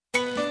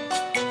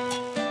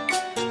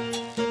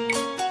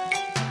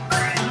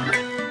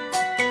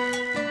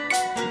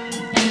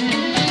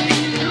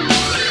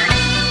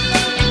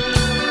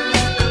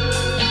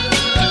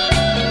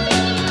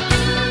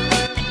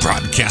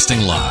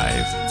Broadcasting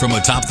live from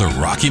atop the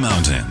Rocky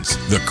Mountains,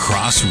 the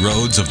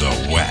crossroads of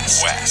the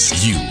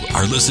West. You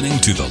are listening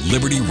to the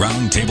Liberty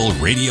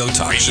Roundtable Radio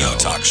Talk Show.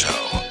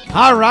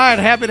 All right,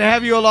 happy to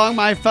have you along,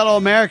 my fellow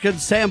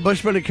Americans. Sam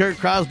Bushman and Kurt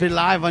Crosby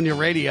live on your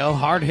radio.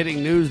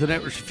 Hard-hitting news the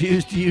networks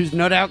refuse to use,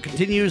 no doubt,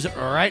 continues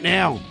right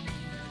now.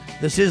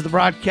 This is the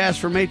broadcast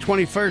for May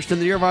 21st in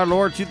the year of our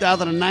Lord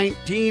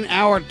 2019,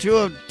 hour 2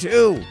 of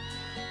 2.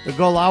 The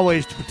goal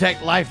always to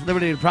protect life,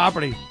 liberty, and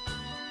property,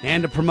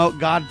 and to promote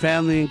God,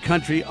 family, and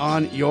country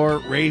on your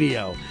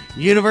radio.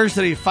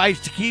 University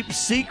fights to keep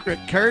secret,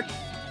 Kurt.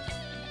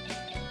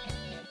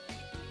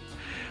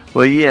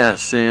 Well, yeah,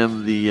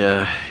 Sam,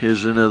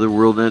 here's another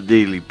WorldNet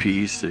Daily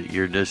piece that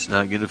you're just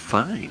not going to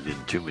find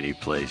in too many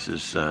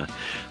places.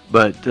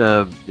 But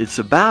it's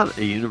about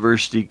a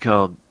university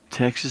called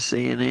Texas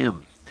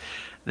A&M.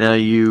 Now,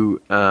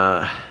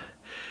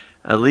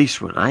 at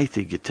least when I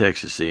think of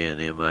Texas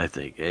A&M, I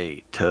think,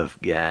 hey, tough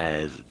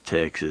guys in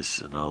Texas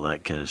and all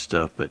that kind of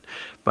stuff. But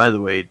by the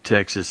way,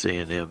 Texas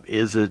A&M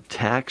is a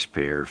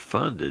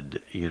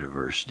taxpayer-funded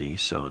university,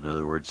 so in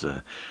other words,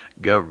 a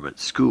government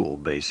school,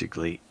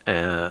 basically.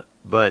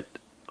 But,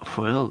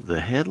 well,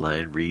 the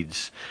headline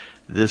reads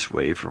this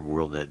way from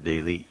WorldNet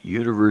Daily: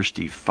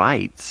 University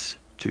fights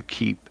to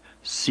keep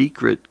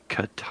secret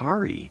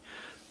Qatari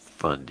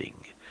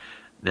funding.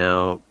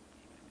 Now,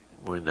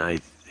 when I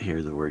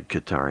hear the word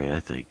Qatari, I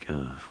think,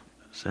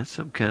 is that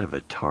some kind of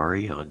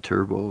Atari on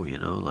turbo? You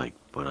know, like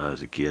when I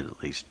was a kid,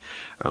 at least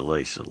a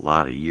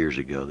lot of years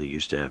ago, they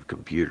used to have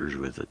computers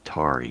with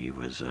Atari.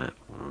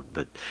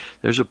 But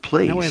there's a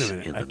place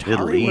in the Atari?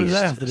 Middle East. What does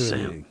that have to do with Sam.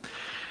 anything?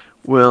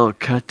 Well,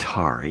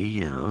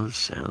 Qatari,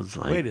 sounds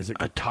like Wait, is it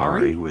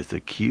Atari Qatari? with a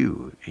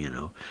Q,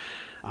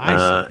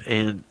 I see.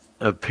 And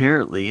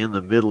apparently in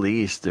the Middle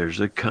East,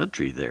 there's a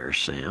country there,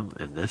 Sam,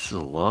 and this is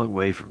a long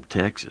way from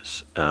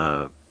Texas.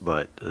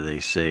 But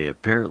they say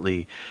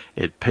apparently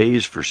it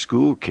pays for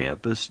school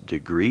campus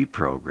degree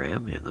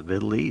program in the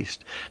Middle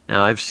East.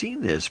 Now, I've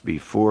seen this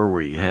before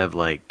where you have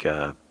like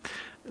in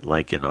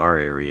our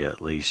area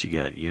at least, you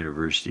got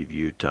University of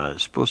Utah.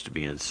 It's supposed to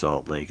be in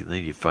Salt Lake, and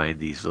then you find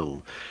these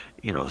little,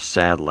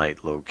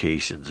 satellite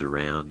locations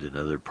around in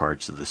other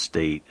parts of the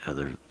state,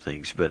 other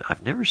things. But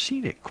I've never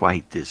seen it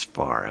quite this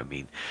far. I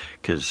mean,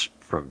 because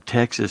from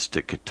Texas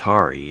to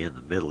Qatari in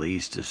the Middle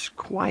East is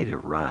quite a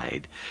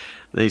ride.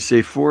 They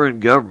say foreign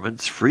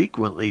governments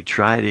frequently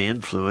try to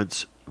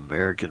influence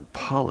American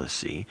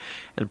policy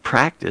and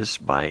practice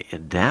by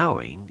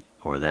endowing,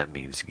 or that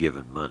means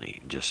giving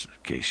money, just in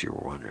case you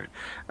were wondering,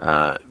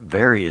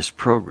 various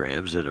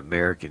programs at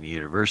American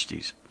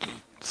universities.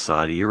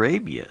 Saudi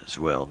Arabia is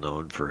well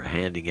known for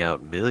handing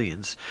out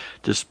millions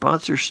to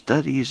sponsor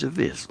studies of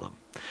Islam.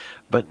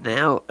 But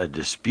now a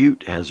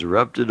dispute has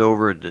erupted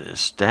over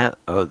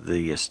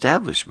the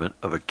establishment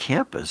of a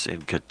campus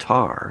in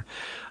Qatar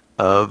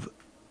of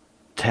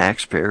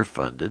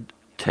taxpayer-funded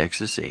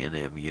Texas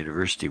A&M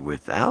University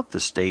without the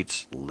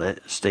state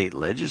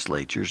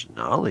legislature's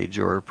knowledge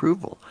or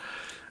approval.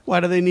 Why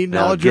do they need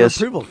knowledge or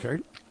approval,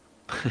 Kurt?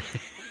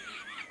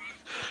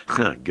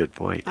 Good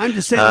point. I'm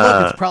just saying,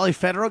 look, it's probably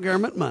federal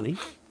government money.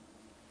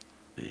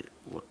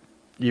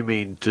 You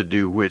mean to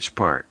do which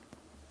part?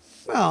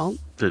 Well,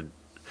 To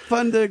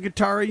fund the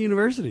Qatari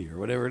University or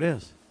whatever it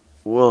is.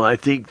 Well, I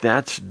think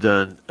that's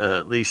done.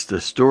 At least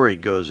the story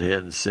goes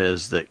ahead and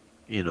says that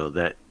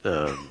that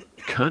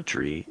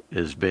country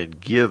has been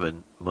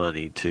given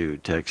money to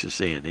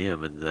Texas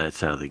A&M, and that's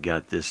how they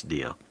got this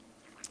deal.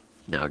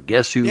 Now,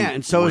 guess who? Yeah,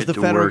 and so is went the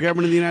to federal work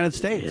government of the United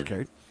States,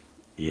 Kurt.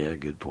 Yeah,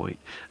 good point.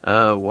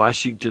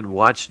 Washington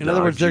Watchdog. In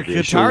other words, they're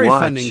Judicial Qatari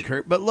Watch. funding,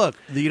 Kurt. But look,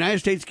 the United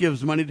States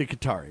gives money to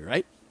Qatari,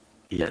 right?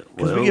 Yeah,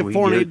 Because we give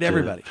foreign aid to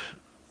everybody.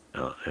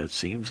 It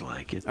seems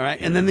like it. All right,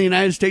 and then the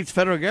United States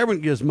federal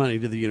government gives money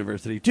to the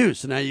university, too.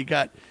 So now you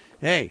got,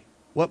 hey,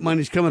 what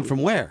money's coming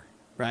from where,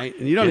 right?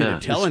 And you don't need to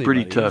tell it's anybody.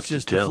 pretty tough It's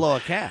just to the tell. flow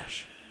of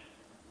cash.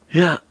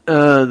 Yeah,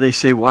 they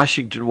say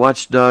Washington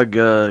Watchdog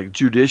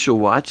Judicial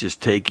Watch is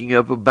taking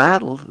up a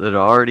battle that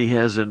already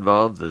has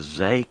involved the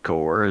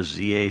ZACHOR,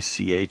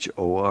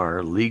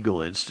 Z-A-C-H-O-R,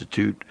 Legal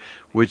Institute,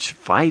 which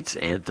fights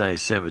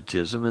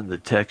anti-Semitism in the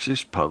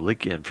Texas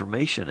Public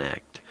Information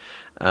Act.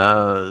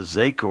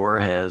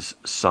 ZACHOR has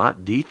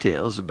sought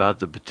details about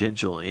the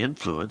potential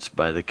influence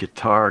by the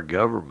Qatar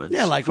government.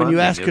 Yeah, like when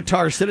you ask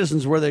Qatar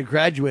citizens where they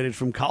graduated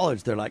from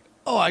college, they're like,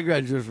 oh, I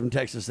graduated from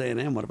Texas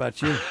A&M. What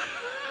about you?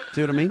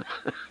 See what I mean?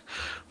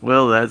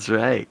 Well, that's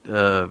right.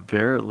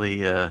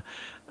 Apparently, the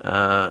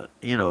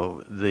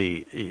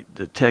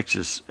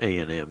Texas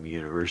A&M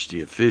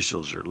University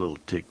officials are a little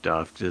ticked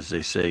off because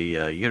they say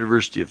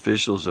university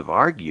officials have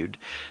argued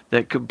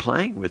that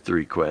complying with the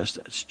request,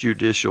 that's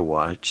Judicial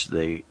Watch,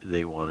 they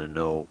want to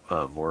know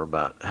more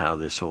about how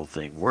this whole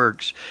thing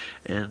works,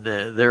 and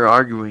they're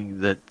arguing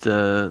that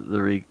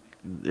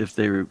if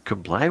they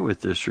comply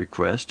with this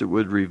request, it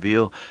would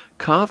reveal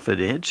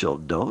confidential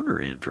donor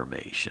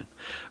information.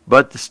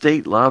 But the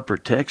state law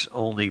protects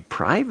only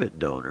private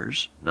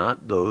donors,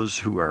 not those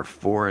who are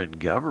foreign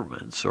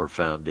governments or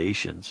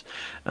foundations.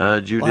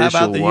 Well, how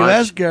about the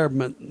U.S.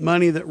 government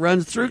money that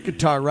runs through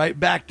Qatar right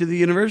back to the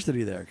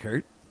university there,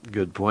 Kurt?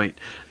 Good point.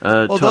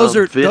 Well, those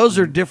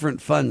are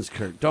different funds,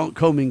 Kurt. Don't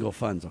commingle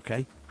funds,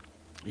 okay?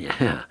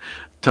 Yeah.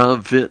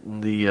 Tom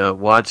Fitton, the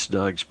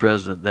Watchdog's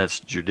president, that's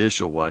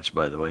Judicial Watch,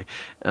 by the way,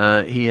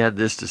 he had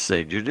this to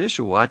say.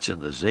 Judicial Watch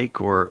and the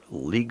Zakor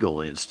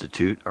Legal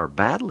Institute are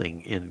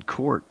battling in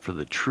court for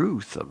the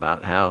truth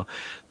about how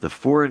the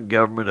foreign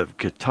government of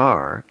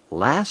Qatar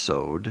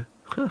lassoed,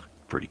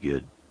 pretty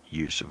good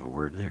use of a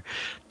word there,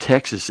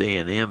 Texas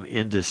A&M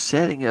into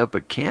setting up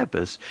a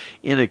campus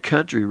in a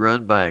country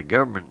run by a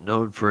government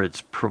known for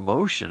its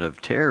promotion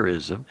of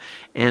terrorism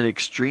and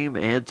extreme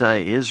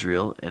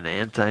anti-Israel and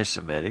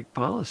anti-Semitic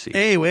policies.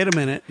 Hey, wait a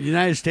minute. The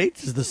United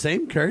States is the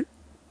same, Kurt.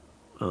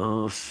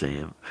 Oh,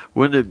 Sam.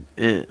 Don't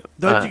you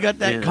got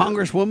that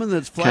congresswoman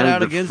that's flat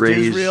out against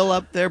Israel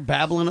up there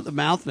babbling at the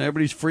mouth and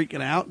everybody's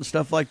freaking out and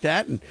stuff like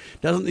that? And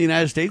doesn't the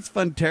United States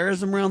fund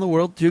terrorism around the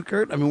world too,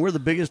 Kurt? I mean, we're the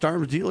biggest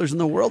arms dealers in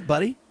the world,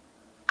 buddy.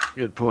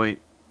 Good point.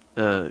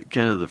 Kind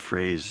of the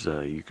phrase,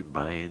 you can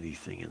buy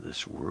anything in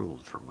this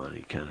world for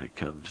money kind of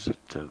comes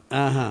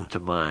to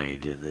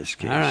mind in this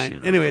case. All right.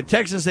 Anyway,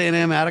 Texas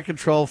A&M out of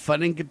control,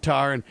 funding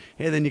Qatar, and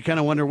hey, then you kind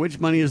of wonder which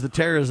money is the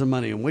terrorism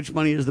money and which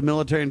money is the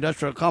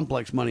military-industrial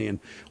complex money and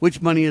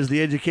which money is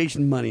the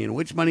education money and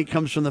which money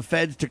comes from the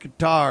feds to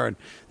Qatar and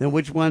then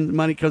which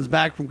money comes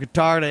back from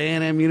Qatar to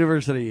A&M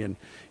University. And,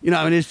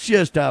 I mean, it's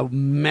just a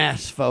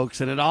mess,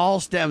 folks, and it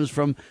all stems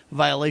from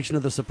violation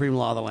of the supreme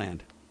law of the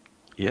land.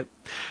 Yep.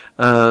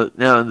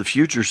 Now in the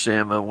future,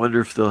 Sam, I wonder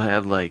if they'll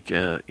have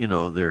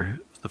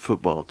the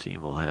football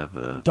team will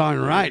have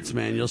darn rights,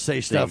 man. You'll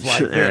say stuff like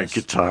this.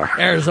 Guitar.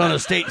 Arizona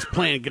State's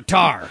playing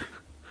guitar.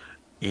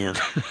 Yeah.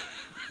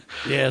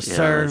 Yes,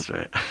 sir. That's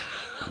right.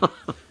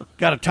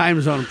 Got a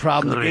time zone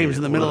problem. The game's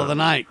in the middle of the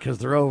night because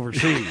they're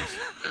overseas.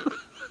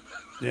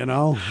 I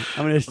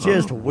mean, it's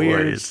just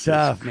weird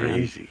stuff, man.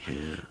 Crazy.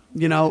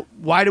 Yeah.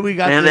 Why do we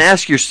got and this?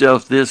 Ask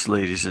yourself this,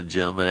 ladies and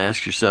gentlemen.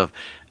 Ask yourself,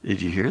 did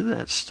you hear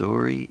that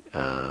story,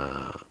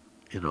 from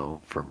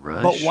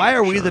Rush? But why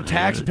are we the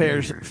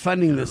taxpayers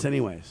funding this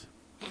anyways?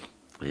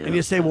 Yeah, and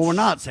you say, well, we're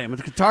not, Sam.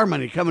 It's Qatar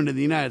money coming to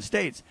the United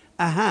States.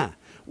 Why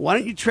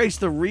don't you trace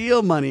the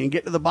real money and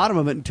get to the bottom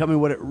of it and tell me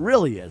what it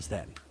really is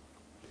then?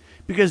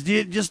 Because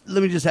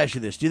let me just ask you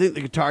this. Do you think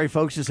the Qatari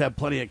folks just have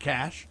plenty of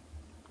cash?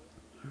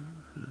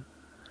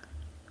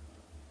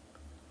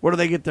 Where do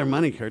they get their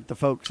money, Kurt? The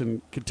folks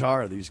in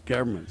Qatar, these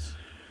governments.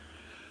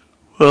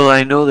 Well,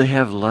 I know they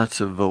have lots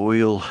of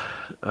oil.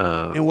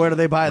 And where do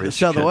they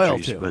sell the oil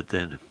to? But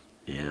then,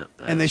 yeah.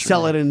 And they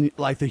sell it in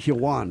like the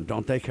yuan,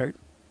 don't they, Kurt?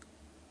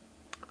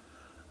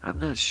 I'm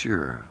not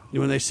sure.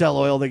 When they sell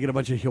oil, they get a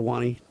bunch of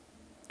yuan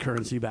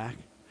currency back.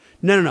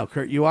 No,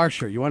 Kurt, you are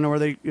sure. You want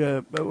to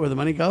know where the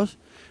money goes?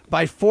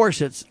 By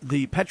force, it's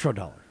the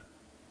petrodollar.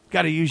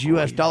 Got to use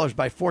U.S. dollars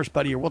by force,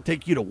 buddy, or we'll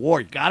take you to war.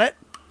 You got it?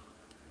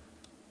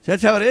 So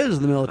that's how it is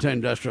in the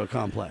military-industrial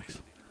complex.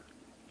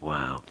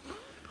 Wow.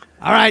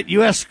 All right,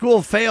 U.S.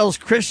 school fails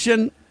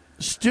Christian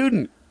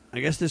student. I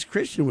guess this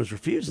Christian was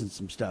refusing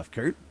some stuff,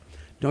 Kurt.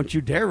 Don't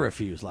you dare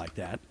refuse like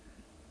that.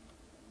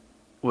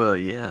 Well,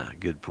 yeah,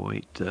 good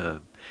point.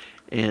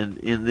 And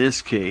in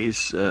this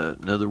case,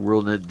 another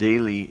WorldNet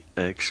Daily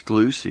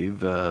exclusive,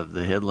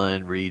 the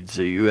headline reads,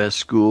 a U.S.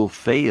 school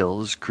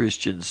fails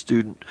Christian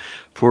student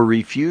for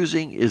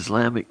refusing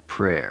Islamic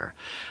prayer.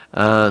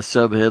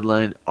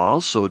 Subheadline,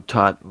 also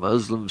taught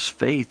Muslims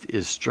faith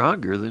is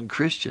stronger than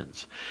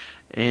Christians.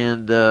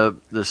 And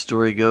the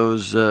story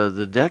goes,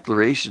 the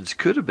declarations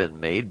could have been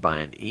made by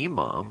an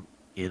imam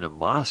in a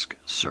mosque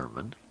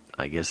sermon.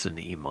 I guess an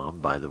imam,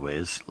 by the way,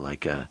 is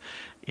like a,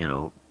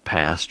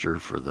 pastor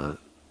for the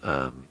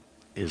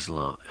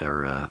Islam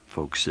or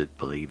folks that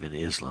believe in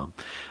Islam.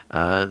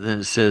 Then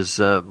it says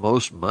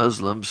most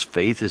Muslims'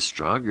 faith is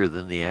stronger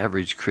than the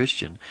average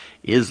Christian.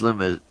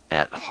 Islam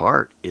at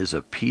heart is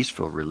a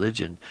peaceful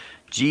religion.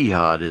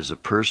 Jihad is a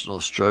personal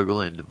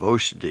struggle and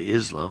devotion to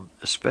Islam,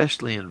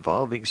 especially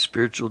involving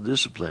spiritual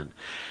discipline.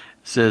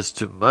 It says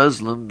to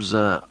Muslims,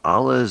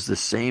 Allah is the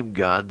same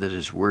God that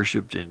is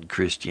worshipped in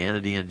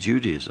Christianity and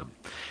Judaism.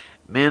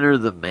 Men are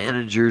the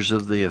managers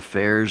of the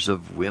affairs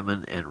of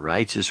women, and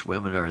righteous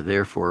women are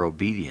therefore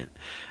obedient.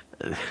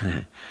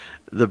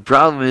 The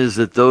problem is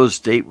that those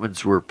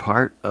statements were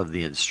part of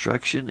the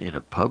instruction in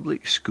a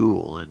public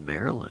school in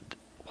Maryland.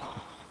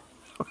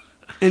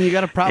 And you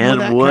got a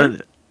problem with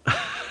that, Kurt?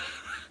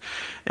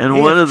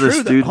 And one of the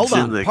students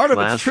in the classroom... Part of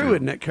it's true,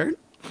 isn't it, Kurt?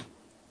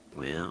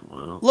 Yeah,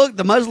 well... Look,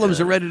 the Muslims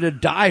are ready to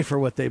die for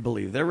what they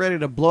believe. They're ready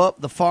to blow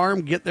up the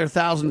farm, get their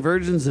 1,000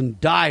 virgins, and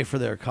die for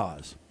their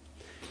cause.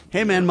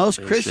 Hey, man,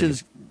 most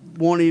Christians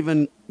won't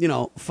even,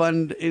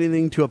 fund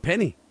anything to a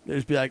penny. They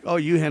just be like, oh,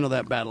 you handle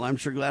that battle. I'm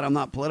sure glad I'm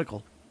not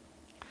political.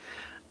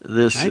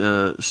 This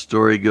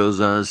story goes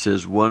on and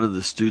says one of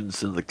the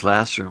students in the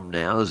classroom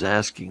now is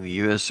asking the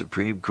U.S.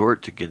 Supreme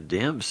Court to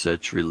condemn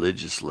such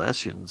religious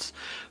lessons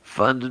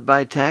funded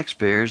by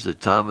taxpayers. The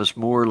Thomas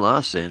More Law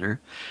Center,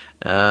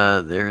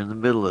 they're in the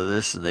middle of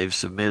this, and they've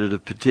submitted a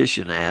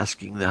petition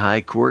asking the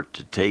High Court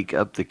to take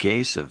up the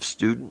case of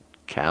student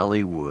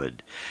Callie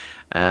Wood.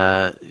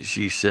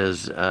 She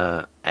says,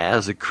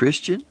 as a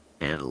Christian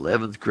and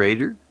 11th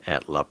grader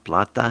at La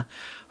Plata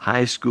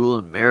High School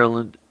in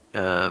Maryland,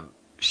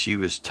 she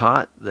was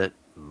taught that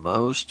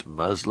most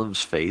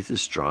Muslims' faith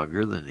is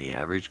stronger than the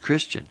average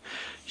Christian.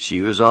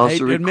 She was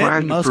also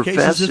required to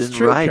profess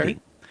in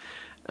writing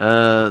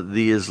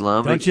the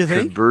Islamic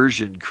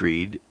conversion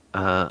creed.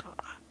 I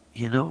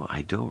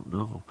don't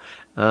know.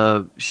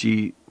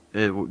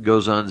 It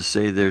goes on to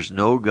say there's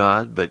no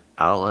God but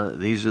Allah.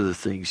 These are the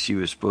things she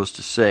was supposed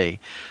to say.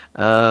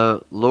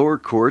 Lower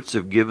courts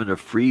have given a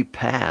free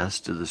pass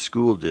to the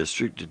school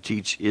district to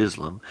teach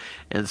Islam,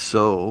 and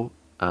so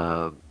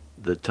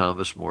the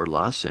Thomas More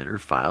Law Center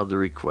filed a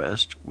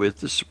request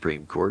with the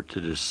Supreme Court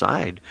to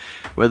decide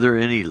whether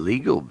any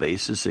legal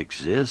basis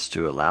exists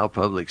to allow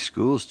public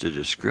schools to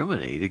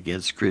discriminate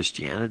against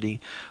Christianity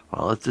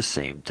while at the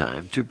same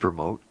time to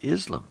promote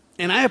Islam.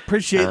 And I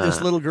appreciate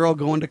this little girl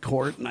going to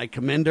court, and I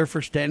commend her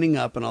for standing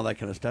up and all that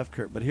kind of stuff,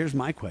 Kurt. But here's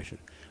my question.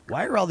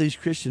 Why are all these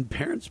Christian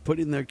parents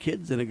putting their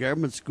kids in a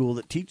government school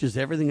that teaches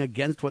everything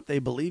against what they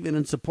believe in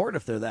and support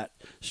if they're that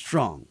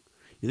strong?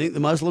 You think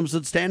the Muslims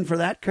would stand for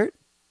that, Kurt?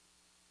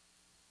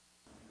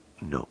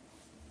 No.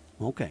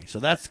 Okay, so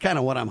that's kind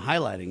of what I'm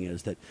highlighting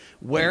is that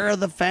where are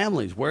the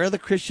families? Where are the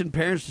Christian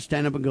parents to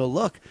stand up and go,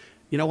 look,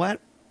 you know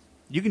what?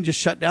 You can just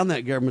shut down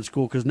that government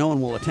school because no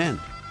one will attend.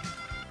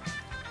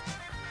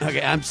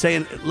 Okay, I'm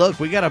saying, look,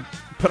 we got to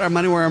put our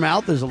money where our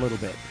mouth is a little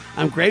bit.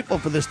 I'm grateful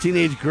for this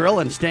teenage girl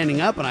and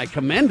standing up, and I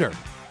commend her.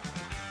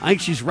 I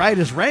think she's right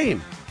as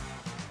rain.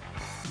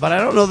 But I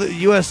don't know that the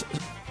U.S.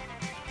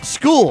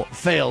 school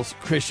fails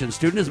Christian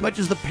student as much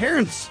as the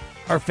parents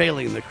are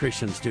failing the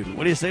Christian student.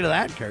 What do you say to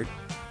that, Kurt?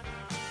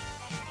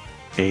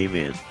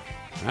 Amen.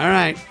 All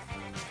right.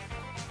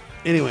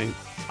 Anyway,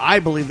 I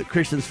believe that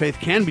Christians' faith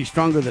can be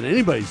stronger than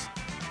anybody's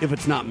if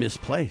it's not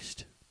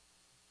misplaced.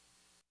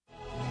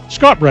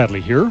 Scott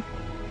Bradley here.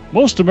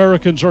 Most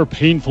Americans are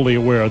painfully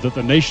aware that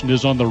the nation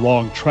is on the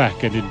wrong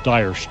track and in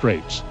dire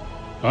straits.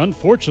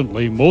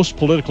 Unfortunately, most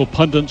political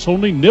pundits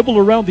only nibble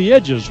around the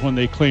edges when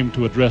they claim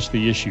to address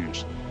the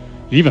issues.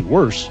 Even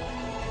worse,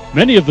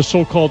 many of the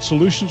so-called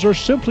solutions are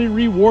simply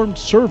rewarmed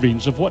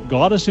servings of what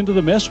got us into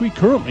the mess we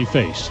currently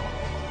face.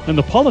 And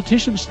the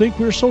politicians think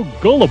we're so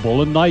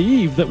gullible and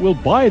naive that we'll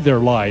buy their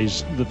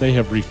lies that they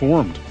have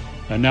reformed,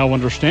 and now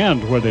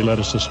understand where they led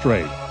us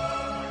astray.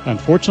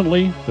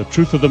 Unfortunately, the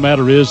truth of the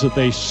matter is that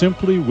they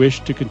simply wish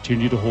to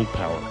continue to hold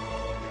power.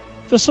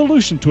 The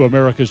solution to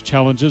America's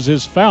challenges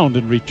is found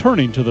in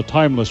returning to the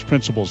timeless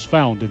principles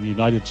found in the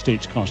United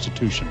States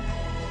Constitution.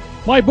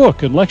 My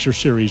book and lecture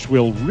series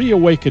will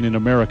reawaken in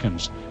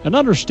Americans an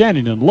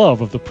understanding and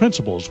love of the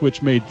principles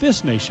which made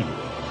this nation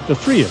the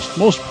freest,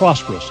 most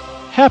prosperous,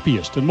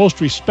 happiest, and most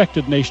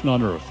respected nation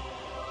on earth.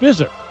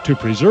 Visit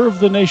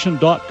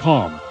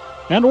topreservethenation.com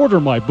and order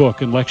my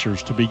book and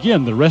lectures to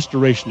begin the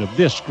restoration of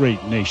this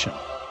great nation.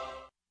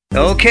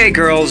 Okay,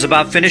 girls,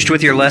 about finished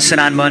with your lesson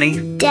on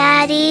money?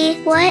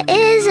 Daddy, what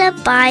is a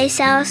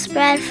buy-sell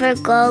spread for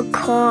gold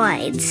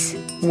coins?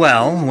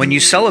 Well, when you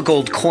sell a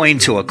gold coin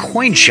to a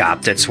coin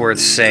shop that's worth,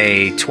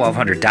 say,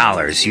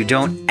 $1,200, you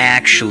don't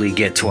actually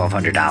get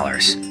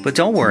 $1,200. But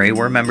don't worry,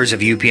 we're members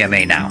of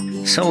UPMA now,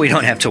 so we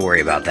don't have to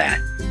worry about that.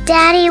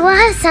 Daddy,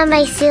 what if some of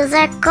my seals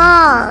are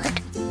gold?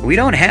 We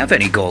don't have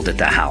any gold at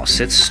the house.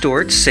 It's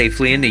stored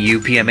safely in the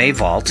UPMA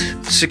vault,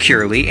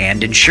 securely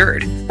and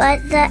insured.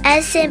 But the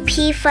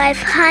S&P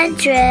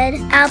 500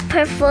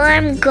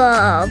 outperformed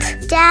gold.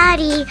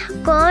 Daddy,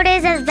 gold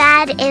is a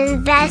bad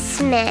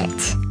investment.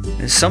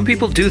 Some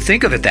people do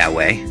think of it that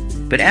way,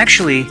 but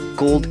actually,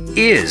 gold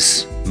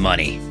is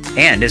money.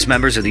 And as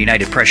members of the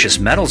United Precious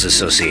Metals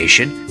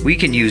Association, we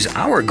can use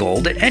our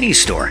gold at any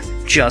store,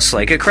 just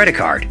like a credit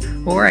card.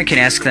 Or I can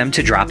ask them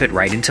to drop it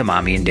right into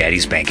Mommy and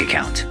Daddy's bank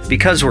account,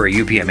 because we're a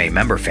UPMA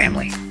member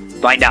family.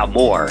 Find out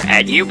more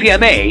at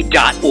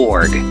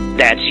upma.org.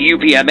 That's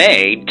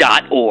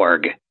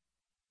upma.org.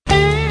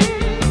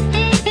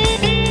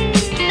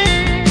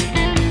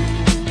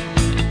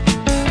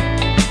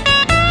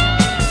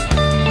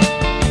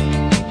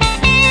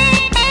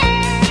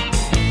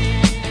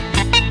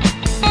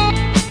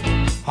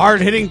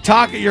 Hard-hitting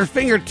talk at your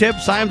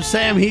fingertips. I'm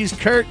Sam, he's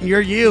Kurt, and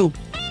you're you.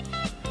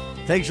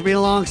 Thanks for being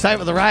alongside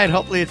with the ride.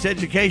 Hopefully it's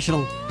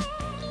educational.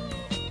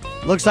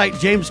 Looks like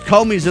James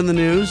Comey's in the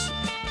news.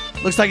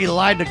 Looks like he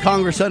lied to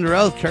Congress under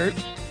oath, Kurt.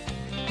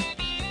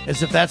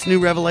 As if that's new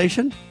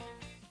revelation.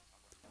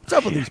 What's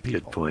up with these people?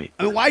 Good point.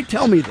 I mean, why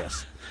tell me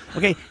this?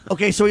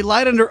 Okay, so he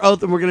lied under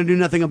oath and we're going to do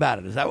nothing about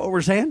it. Is that what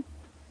we're saying?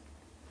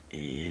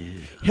 Yeah.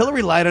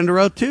 Hillary lied under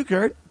oath too,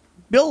 Kurt.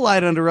 Bill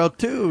lied under oath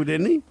too,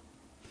 didn't he?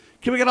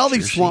 Okay, we got all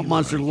these swamp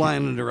monsters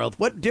lying under oath.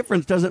 What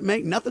difference does it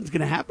make? Nothing's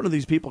going to happen to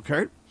these people,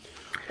 Kurt.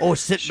 Oh,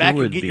 sit back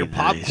and get your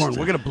popcorn.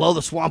 We're going to blow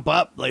the swamp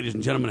up, ladies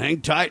and gentlemen.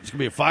 Hang tight. It's going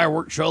to be a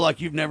fireworks show like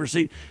you've never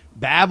seen.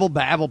 Babble,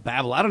 babble,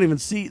 babble. I don't even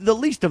see the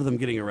least of them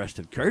getting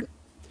arrested, Kurt.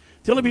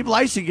 The only people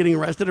I see getting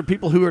arrested are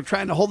people who are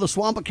trying to hold the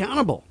swamp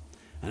accountable.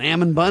 An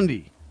Ammon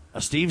Bundy, a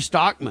Steve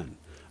Stockman,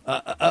 Phil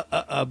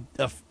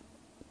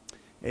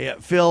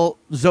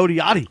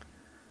Zodiotti.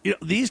 You know,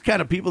 these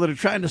kind of people that are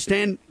trying to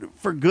stand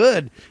for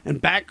good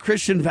and back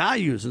Christian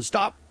values and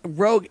stop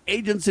rogue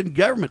agents in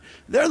government.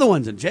 They're the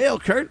ones in jail,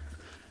 Kurt.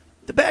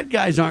 The bad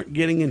guys aren't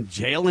getting in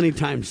jail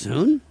anytime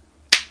soon.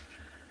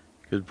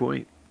 Good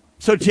point.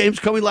 So James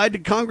Comey lied to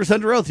Congress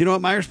under oath. You know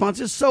what my response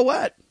is? So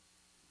what?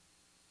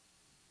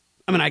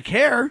 I mean, I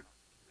care.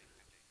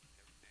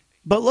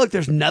 But look,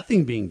 there's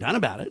nothing being done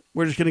about it.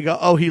 We're just going to go,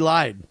 oh, he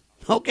lied.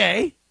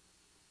 Okay.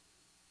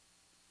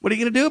 What are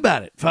you going to do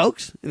about it,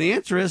 folks? And the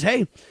answer is,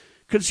 hey,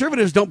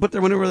 conservatives don't put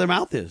their money where their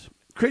mouth is.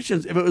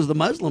 Christians, if it was the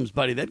Muslims,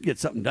 buddy, they'd get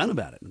something done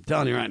about it. I'm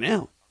telling you right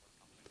now.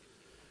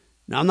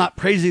 Now, I'm not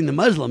praising the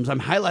Muslims.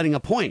 I'm highlighting a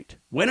point.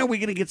 When are we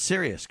going to get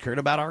serious, Kurt,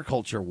 about our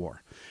culture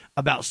war?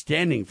 About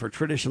standing for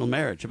traditional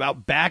marriage,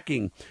 about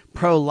backing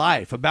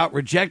pro-life, about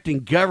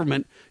rejecting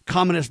government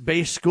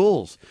communist-based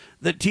schools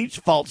that teach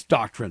false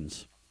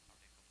doctrines?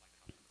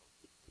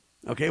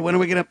 Okay, when are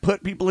we going to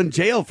put people in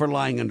jail for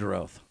lying under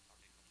oath?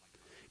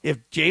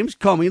 If James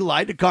Comey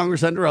lied to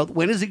Congress under oath,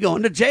 when is he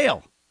going to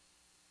jail?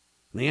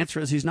 And the answer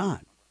is he's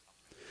not.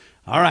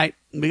 All right,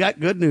 we got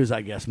good news,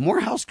 I guess.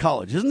 Morehouse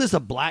College. Isn't this a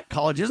black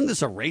college? Isn't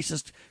this a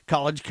racist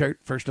college, Kurt,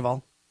 first of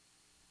all?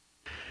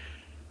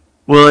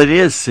 Well, it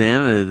is,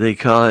 Sam. They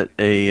call it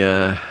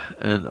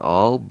an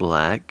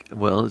all-black,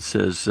 well, it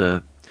says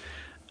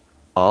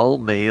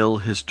all-male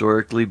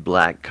historically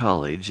black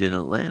college in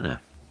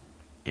Atlanta.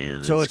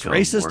 And so it's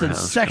racist and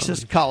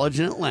sexist college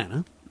in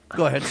Atlanta.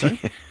 Go ahead, sir.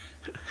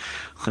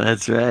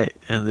 That's right.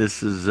 And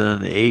this is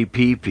an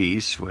AP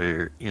piece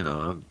where, you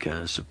know, I'm kind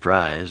of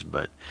surprised,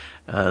 but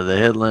the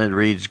headline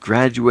reads,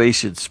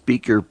 Graduation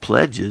Speaker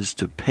Pledges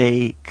to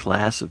Pay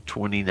Class of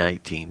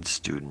 2019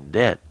 Student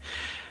Debt.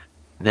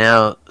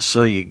 Now,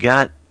 so you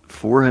got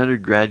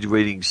 400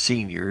 graduating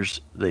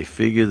seniors. They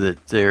figure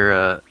that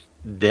their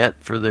debt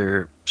for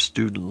their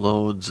student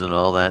loans and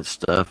all that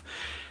stuff,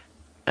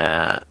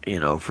 you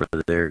know, for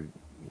their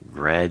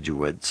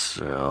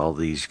graduates, all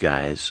these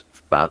guys,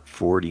 about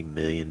 $40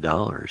 million.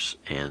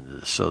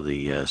 And so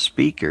the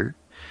speaker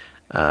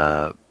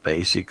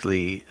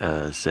basically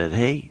said,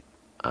 hey,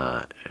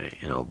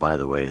 you know, by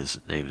the way,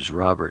 his name is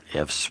Robert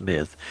F.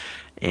 Smith.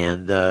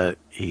 And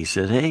he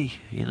said, hey,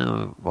 you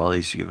know, while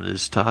he's giving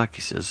his talk,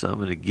 he says, I'm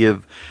going to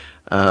give,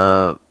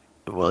 well,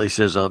 he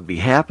says, on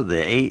behalf of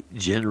the 8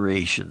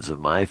 generations of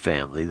my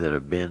family that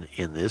have been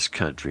in this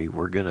country,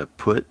 we're going to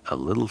put a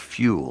little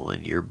fuel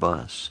in your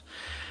bus.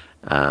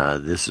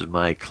 This is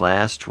my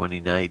class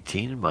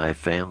 2019. My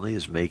family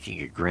is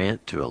making a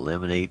grant to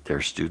eliminate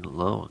their student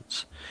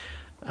loans.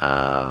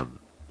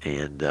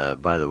 And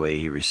by the way,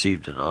 he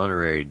received an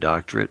honorary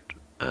doctorate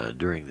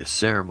during the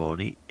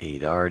ceremony.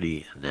 He'd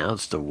already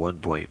announced a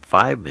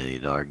 $1.5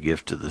 million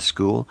gift to the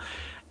school,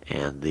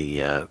 and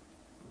the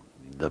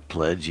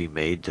pledge he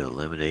made to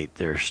eliminate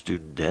their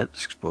student debt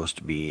is supposed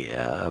to be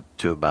up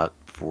to about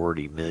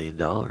 $40 million.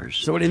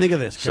 So what do you think of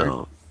this, Kurt?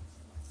 So,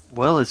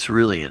 well, it's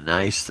really a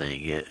nice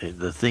thing.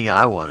 The thing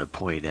I want to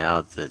point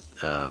out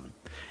that,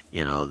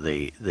 you know,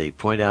 they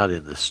point out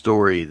in the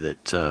story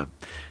that,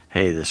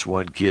 hey, this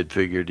one kid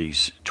figured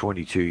he's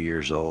 22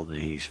 years old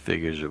and he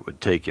figures it would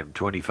take him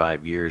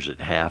 25 years at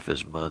half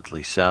his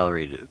monthly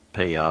salary to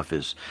pay off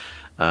his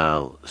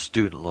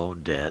student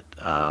loan debt.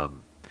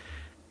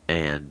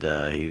 And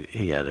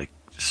he had a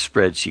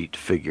spreadsheet to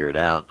figure it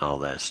out and all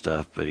that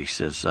stuff. But he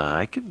says,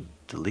 I can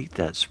delete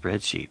that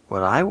spreadsheet.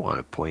 What I want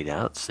to point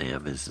out,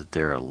 Sam, is that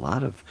there are a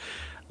lot of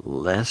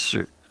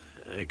lesser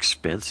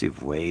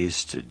expensive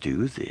ways to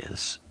do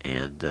this,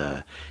 and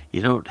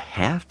you don't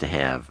have to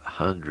have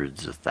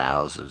hundreds of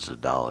thousands of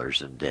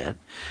dollars in debt.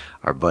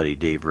 Our buddy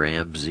Dave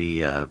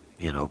Ramsey,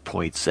 you know,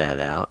 points that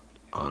out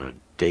on a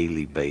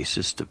daily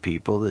basis to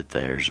people, that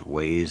there's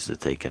ways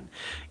that they can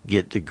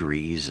get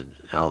degrees and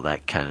all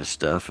that kind of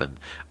stuff, and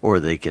or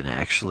they can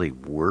actually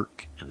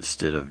work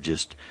instead of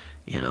just,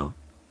 you know,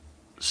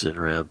 sitting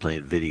around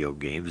playing video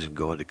games and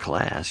going to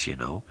class. You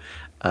know,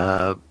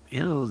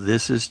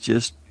 this is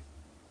just.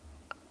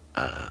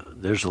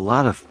 There's a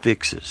lot of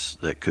fixes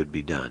that could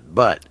be done,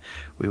 but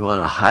we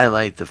want to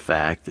highlight the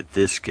fact that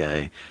this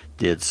guy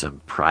did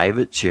some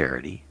private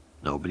charity.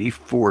 Nobody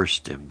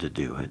forced him to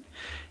do it.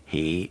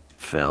 He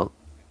felt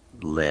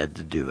led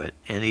to do it.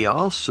 And he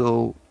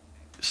also,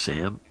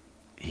 Sam,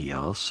 he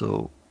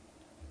also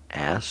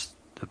asked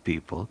the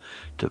people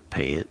to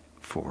pay it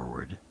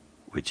forward,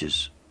 which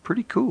is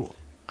pretty cool,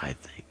 I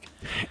think.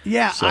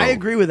 Yeah, so, I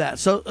agree with that.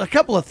 So a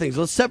couple of things.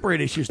 Let's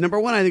separate issues. Number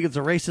one, I think it's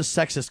a racist,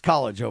 sexist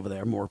college over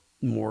there. More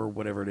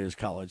whatever it is,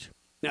 college.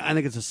 I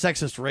think it's a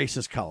sexist,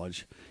 racist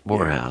college.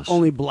 Morehouse.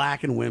 Only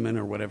black and women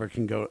or whatever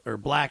can go, or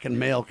black and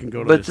male can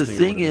go to But this the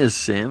thing is,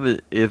 Sam,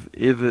 if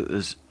it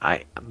was,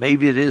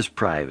 maybe it is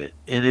private,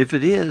 and if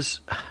it is,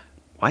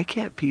 why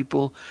can't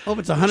people? Oh, if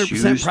it's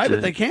 100%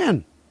 private, they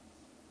can.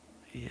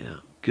 Yeah,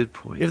 good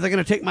point. If they're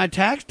going to take my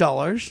tax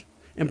dollars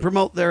and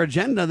promote their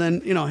agenda,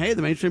 then, hey,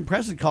 the mainstream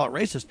press would call it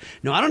racist.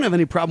 No, I don't have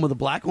any problem with a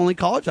black-only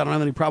college. I don't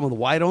have any problem with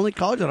a white-only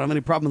college. I don't have any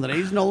problem with an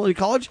Asian-only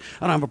college.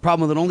 I don't have a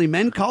problem with an only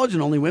men college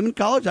and only women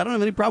college. I don't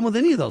have any problem with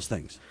any of those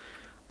things.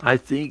 I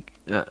think,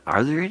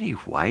 are there any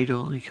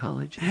white-only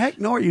colleges? Heck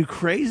no, are you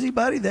crazy,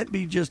 buddy? That'd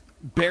be just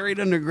buried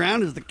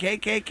underground as the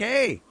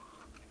KKK.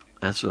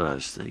 That's what I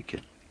was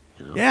thinking.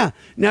 Yeah.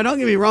 Now, don't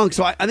get me wrong.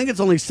 So I think it's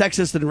only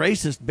sexist and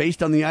racist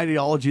based on the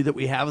ideology that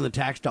we have and the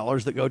tax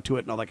dollars that go to it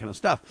and all that kind of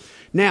stuff.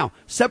 Now,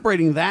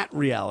 separating that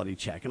reality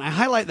check, and I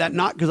highlight that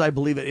not because I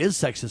believe it is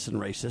sexist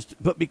and racist,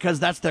 but because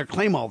that's their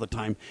claim all the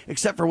time,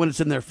 except for when it's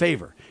in their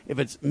favor. If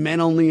it's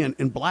men only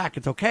and black,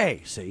 it's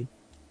okay, see?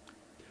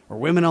 Or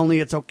women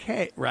only, it's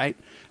okay, right?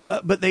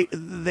 But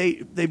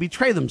they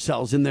betray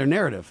themselves in their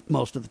narrative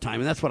most of the time,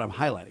 and that's what I'm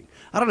highlighting.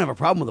 I don't have a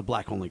problem with a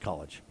black-only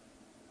college.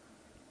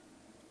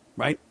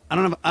 Right? I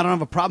don't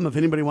have a problem if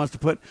anybody wants to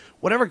put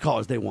whatever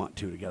college they want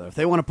to together. If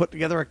they want to put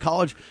together a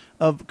college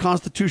of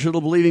constitutional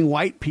believing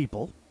white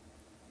people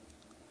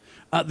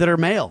that are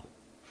male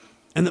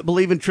and that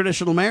believe in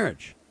traditional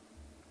marriage,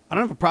 I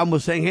don't have a problem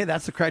with saying, hey,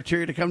 that's the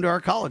criteria to come to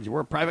our college.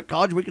 We're a private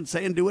college. We can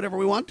say and do whatever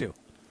we want to.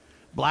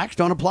 Blacks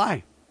don't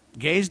apply.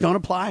 Gays don't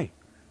apply.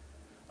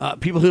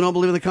 People who don't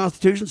believe in the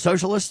Constitution,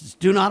 socialists,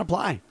 do not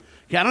apply.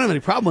 Okay, I don't have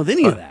any problem with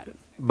any of that.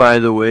 By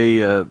the way,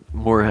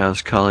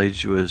 Morehouse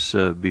College was,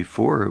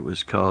 before it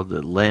was called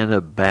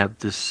Atlanta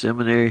Baptist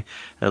Seminary,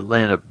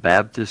 Atlanta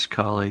Baptist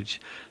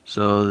College.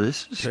 So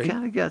this has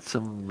kind of got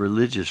some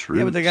religious roots.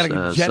 Yeah, but they got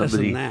to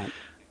jettison that.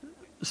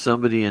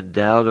 Somebody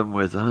endowed them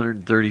with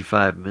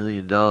 $135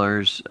 million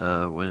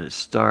when it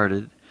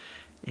started,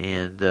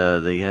 and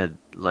they had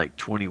like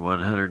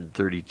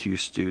 2,132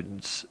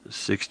 students,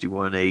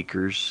 61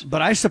 acres.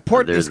 But I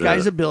support this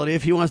guy's ability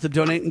if he wants to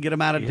donate and get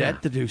him out of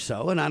debt to do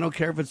so. And I don't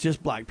care if it's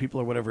just black people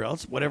or whatever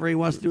else. Whatever he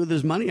wants to do with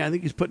his money, I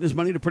think he's putting his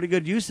money to pretty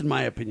good use, in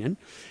my opinion.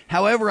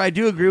 However, I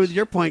do agree with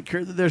your point,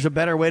 Kurt, that there's a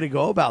better way to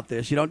go about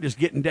this. You don't just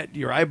get in debt to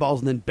your eyeballs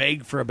and then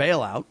beg for a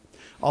bailout.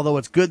 Although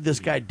it's good this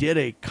guy did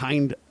a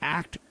kind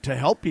act to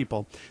help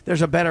people,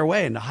 there's a better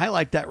way. And to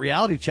highlight that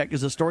reality check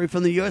is a story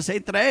from the USA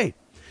Today.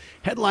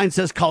 Headline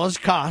says,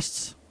 college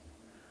costs.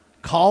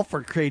 Call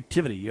for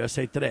creativity,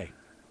 USA Today.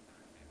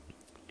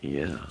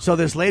 Yeah. So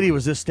this lady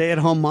was this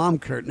stay-at-home mom,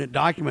 Kurt, and it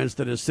documents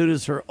that as soon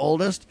as her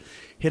oldest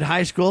hit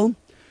high school,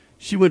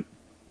 she went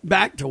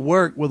back to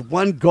work with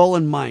one goal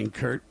in mind,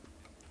 Kurt,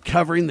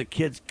 covering the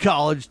kids'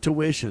 college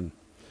tuition.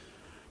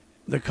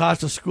 The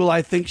cost of school,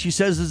 I think, she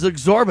says, is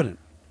exorbitant.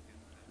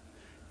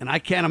 And I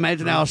can't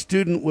imagine how a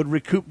student would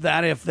recoup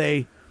that if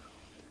they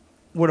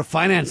were to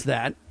finance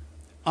that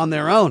on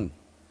their own,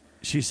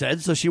 she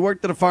said. So she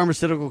worked at a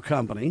pharmaceutical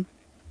company.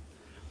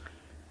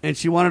 And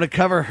she wanted to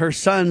cover her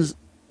son's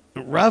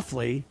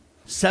roughly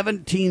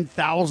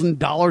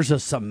 $17,000 a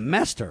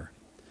semester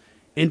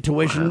in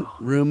tuition,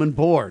 room, and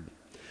board.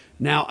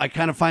 Now, I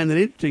kind of find that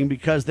interesting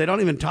because they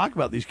don't even talk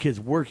about these kids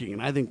working,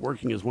 and I think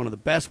working is one of the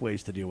best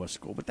ways to deal with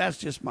school, but that's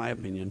just my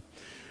opinion.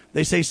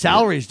 They say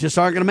salaries just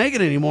aren't going to make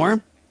it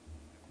anymore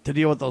to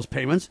deal with those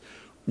payments.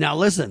 Now,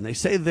 listen, they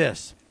say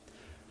this.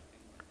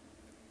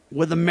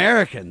 With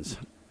Americans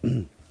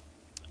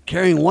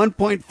carrying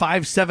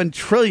 $1.57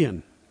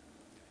 trillion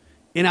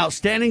in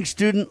outstanding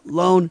student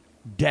loan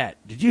debt.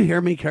 Did you hear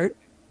me, Kurt?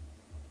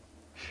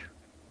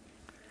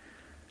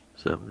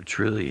 $7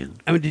 trillion.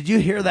 I mean, did you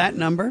hear that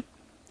number?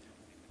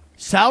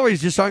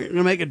 Salaries just aren't going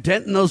to make a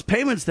dent in those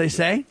payments, they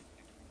say.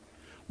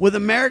 With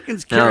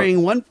Americans carrying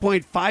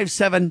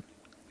 $1.57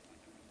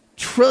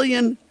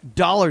 trillion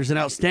in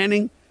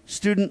outstanding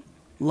student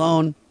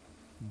loan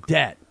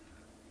debt.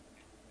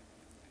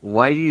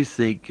 Why do you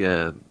think,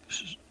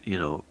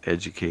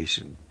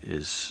 education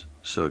is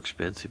so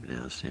expensive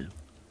now, Sam?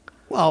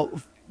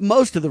 Well,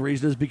 most of the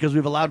reason is because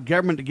we've allowed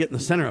government to get in the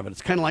center of it.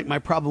 It's kind of like my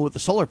problem with the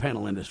solar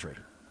panel industry.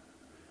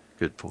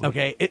 Good point.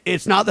 Okay,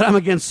 it's not that I'm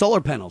against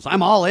solar panels.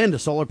 I'm all into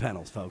solar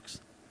panels,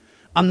 folks.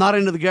 I'm not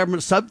into the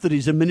government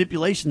subsidies and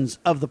manipulations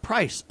of the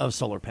price of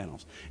solar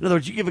panels. In other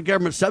words, you give a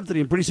government subsidy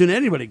and pretty soon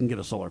anybody can get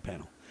a solar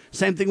panel.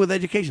 Same thing with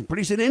education.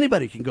 Pretty soon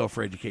anybody can go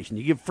for education.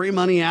 You give free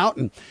money out,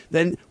 and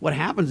then what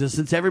happens is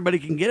since everybody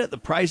can get it,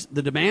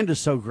 the demand is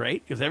so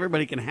great because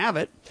everybody can have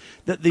it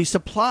that the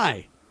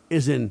supply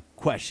is in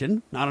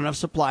question, not enough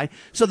supply.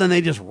 So then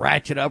they just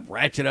ratchet up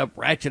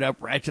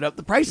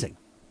the pricing.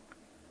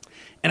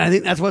 And I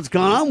think that's what's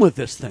gone on with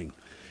this thing.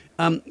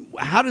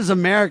 How do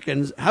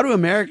Americans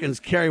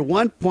carry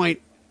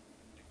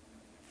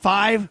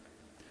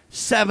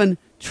 $1.57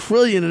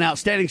 trillion in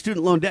outstanding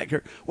student loan debt?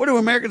 Where do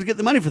Americans get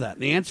the money for that?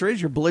 And the answer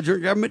is your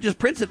belligerent government just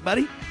prints it,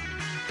 buddy.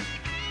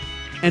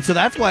 And so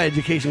that's why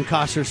education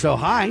costs are so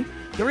high.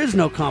 There is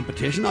no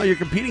competition. All you're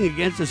competing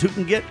against is who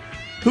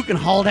can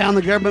haul down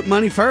the government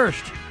money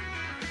first.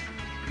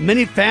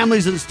 Many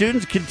families and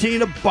students continue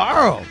to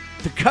borrow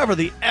to cover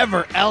the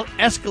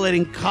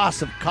ever-escalating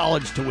costs of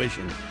college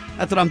tuition.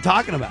 That's what I'm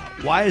talking about.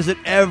 Why is it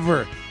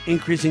ever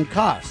increasing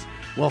costs?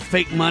 Well,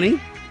 fake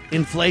money,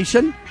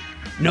 inflation,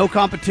 no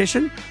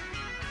competition,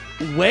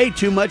 way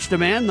too much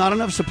demand, not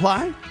enough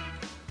supply.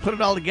 Put it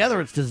all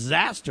together, it's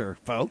disaster,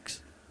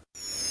 folks.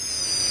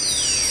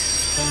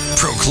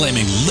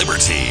 Proclaiming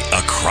liberty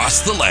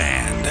across the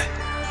land.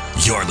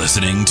 You're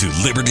listening to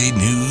Liberty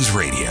News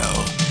Radio.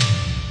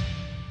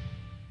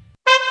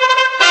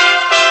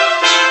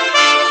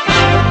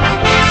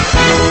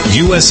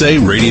 USA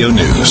Radio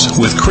News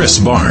with Chris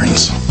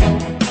Barnes.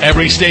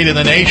 Every state in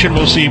the nation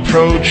will see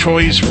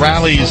pro-choice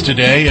rallies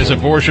today as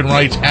abortion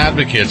rights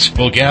advocates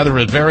will gather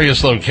at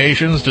various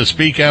locations to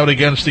speak out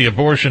against the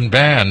abortion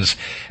bans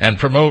and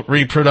promote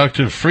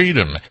reproductive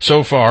freedom.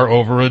 So far,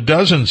 over a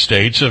dozen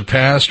states have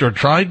passed or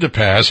tried to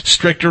pass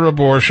stricter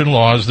abortion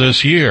laws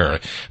this year.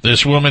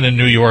 This woman in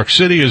New York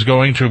City is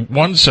going to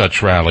one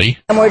such rally.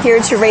 And we're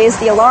here to raise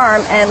the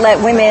alarm and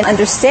let women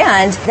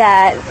understand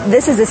that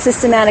this is a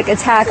systematic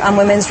attack on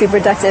women's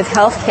reproductive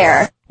health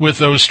care. With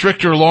those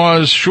stricter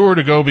laws sure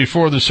to go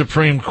before the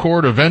Supreme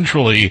Court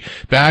eventually,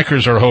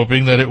 backers are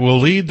hoping that it will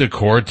lead the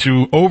court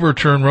to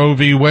overturn Roe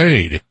v.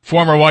 Wade.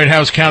 Former White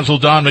House counsel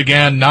Don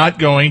McGahn not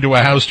going to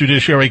a House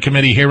Judiciary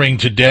Committee hearing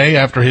today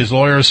after his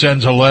lawyer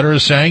sends a letter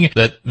saying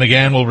that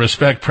McGahn will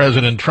respect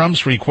President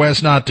Trump's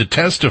request not to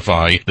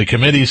testify. The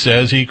committee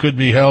says he could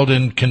be held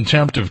in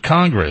contempt of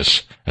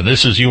Congress. And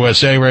this is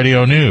USA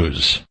Radio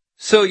News.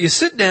 So you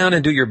sit down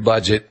and do your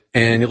budget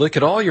and you look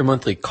at all your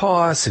monthly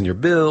costs and your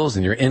bills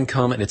and your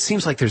income, and it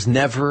seems like there's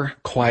never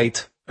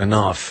quite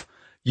enough.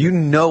 You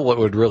know what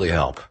would really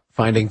help?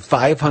 Finding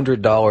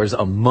 $500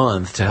 a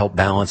month to help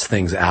balance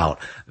things out.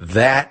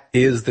 That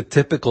is the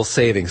typical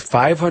savings.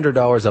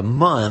 $500 a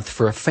month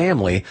for a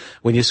family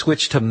when you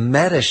switch to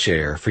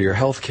Medi-Share for your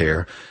health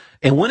care.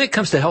 And when it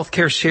comes to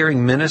healthcare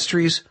sharing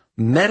ministries,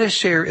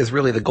 Medi-Share is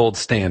really the gold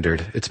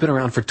standard. It's been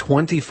around for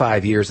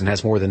 25 years and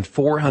has more than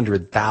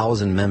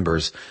 400,000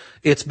 members.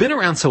 It's been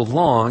around so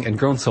long and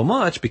grown so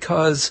much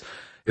because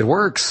it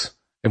works.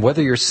 And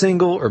whether you're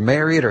single or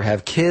married or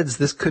have kids,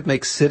 this could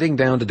make sitting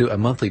down to do a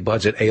monthly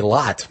budget a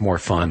lot more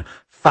fun.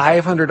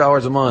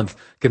 $500 a month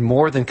can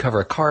more than cover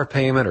a car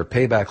payment or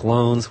pay back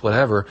loans,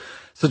 whatever.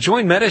 So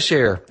join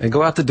Medi-Share and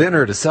go out to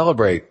dinner to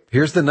celebrate.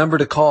 Here's the number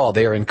to call.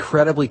 They are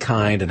incredibly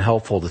kind and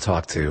helpful to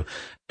talk to.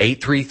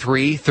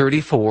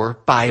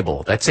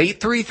 833-34-BIBLE. That's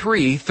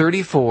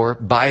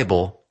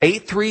 833-34-BIBLE.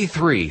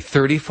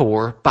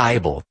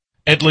 833-34-BIBLE.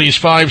 At least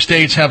 5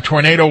 states have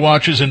tornado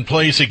watches in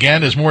place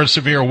again as more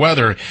severe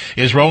weather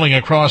is rolling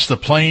across the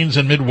plains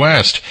and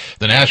Midwest.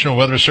 The National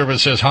Weather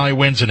Service says high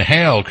winds and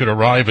hail could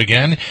arrive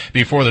again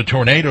before the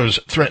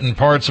tornadoes threaten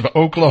parts of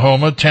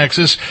Oklahoma,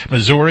 Texas,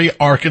 Missouri,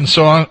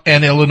 Arkansas,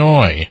 and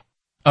Illinois.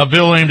 A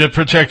bill aimed at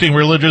protecting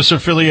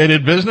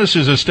religious-affiliated business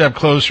is a step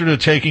closer to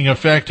taking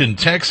effect in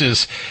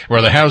Texas,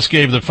 where the House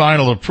gave the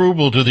final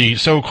approval to the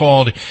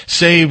so-called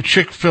Save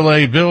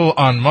Chick-fil-A bill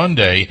on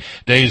Monday,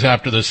 days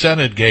after the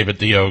Senate gave it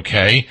the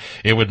okay.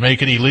 It would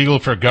make it illegal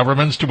for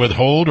governments to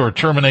withhold or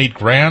terminate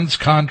grants,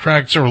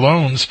 contracts, or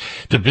loans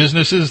to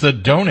businesses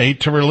that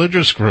donate to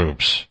religious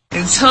groups.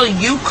 Until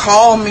you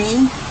call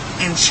me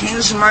and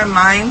change my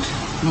mind,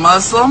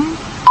 Muslim.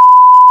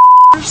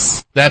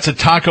 That's a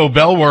Taco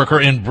Bell worker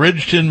in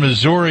Bridgeton,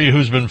 Missouri,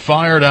 who's been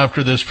fired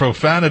after this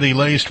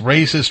profanity-laced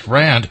racist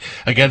rant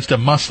against a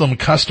Muslim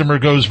customer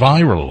goes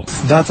viral.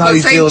 That's how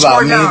you feel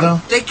about me, though?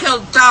 They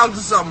killed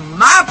dogs of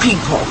my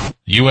people.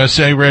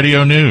 USA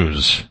Radio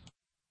News.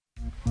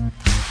 I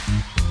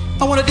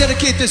want to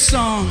dedicate this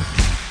song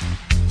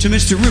to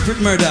Mr.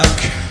 Rupert Murdoch.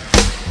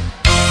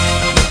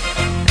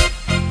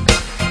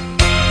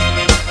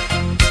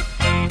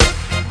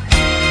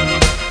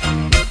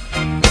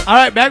 All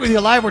right, back with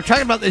you live. We're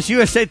talking about this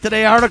USA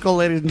Today article,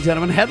 ladies and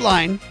gentlemen.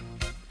 Headline,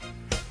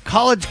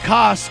 college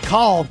costs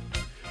call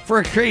for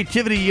a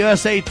Creativity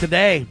USA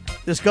Today.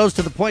 This goes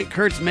to the point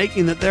Kurt's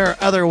making that there are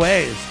other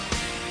ways.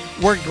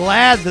 We're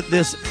glad that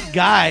this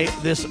guy,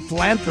 this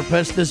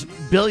philanthropist, this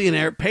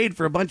billionaire paid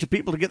for a bunch of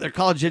people to get their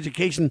college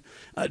education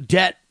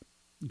debt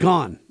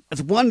gone.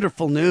 That's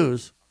wonderful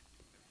news.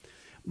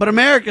 But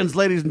Americans,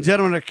 ladies and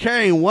gentlemen, are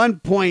carrying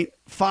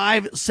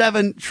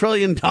 $1.57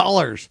 trillion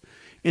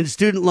in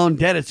student loan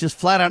debt. It's just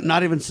flat out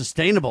not even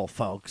sustainable,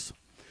 folks.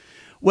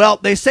 Well,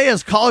 they say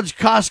as college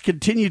costs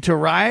continue to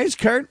rise,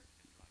 Kurt,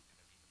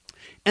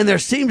 and there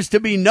seems to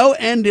be no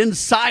end in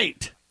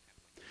sight,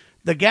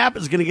 the gap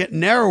is going to get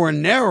narrower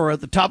and narrower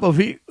at the top of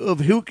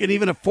who can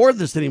even afford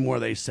this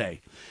anymore, they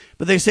say.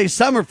 But they say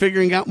some are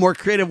figuring out more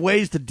creative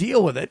ways to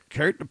deal with it,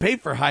 Kurt, to pay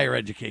for higher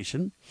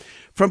education,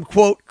 from,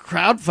 quote,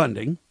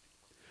 crowdfunding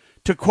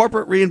to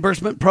corporate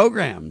reimbursement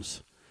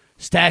programs,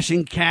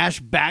 stashing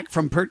cash back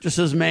from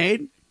purchases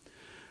made.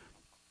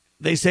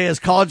 They say as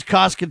college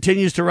costs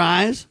continues to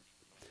rise,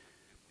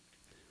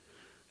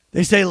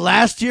 they say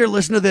last year,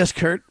 listen to this,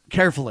 Kurt,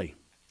 carefully,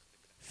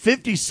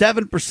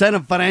 57%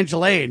 of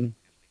financial aid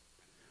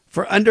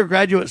for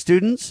undergraduate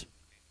students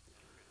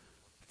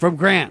from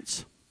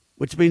grants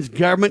which means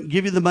government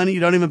give you the money,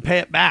 you don't even pay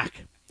it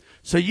back.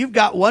 So you've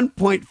got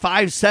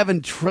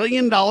 $1.57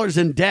 trillion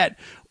in debt,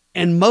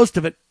 and most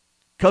of it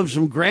comes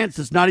from grants.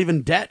 It's not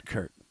even debt,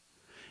 Kurt.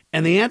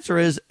 And the answer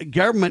is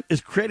government is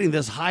creating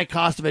this high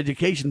cost of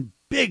education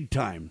big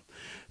time.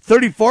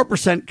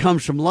 34%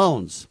 comes from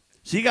loans.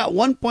 So you got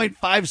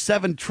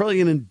 $1.57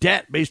 trillion in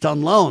debt based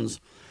on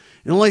loans,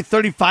 and only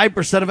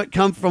 35% of it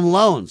comes from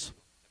loans.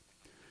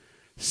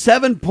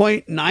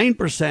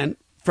 7.9%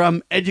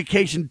 from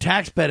education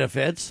tax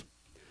benefits.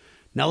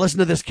 Now listen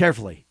to this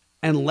carefully.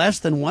 And less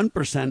than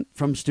 1%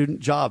 from student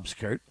jobs,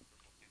 Kurt.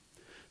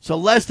 So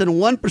less than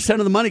 1%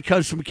 of the money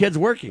comes from kids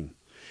working.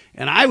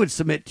 And I would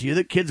submit to you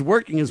that kids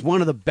working is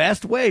one of the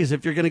best ways,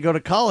 if you're going to go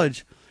to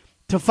college,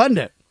 to fund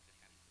it.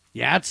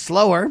 Yeah, it's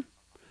slower.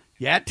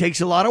 Yeah, it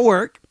takes a lot of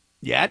work.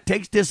 Yeah, it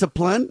takes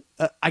discipline.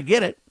 I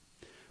get it.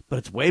 But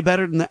it's way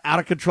better than the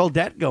out-of-control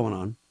debt going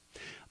on.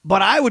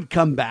 But I would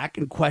come back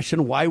and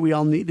question why we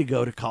all need to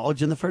go to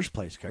college in the first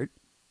place, Kurt.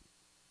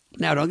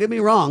 Now, don't get me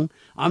wrong.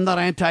 I'm not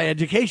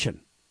anti-education.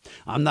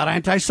 I'm not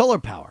anti-solar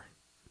power.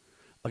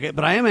 Okay,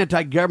 but I am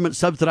anti-government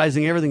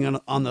subsidizing everything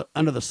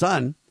under the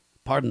sun.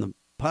 Pardon the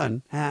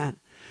pun. I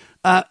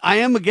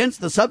am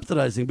against the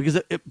subsidizing because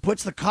it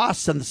puts the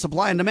costs and the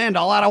supply and demand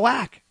all out of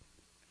whack.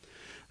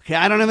 Okay,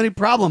 I don't have any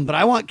problem, but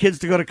I want kids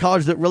to go to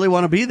college that really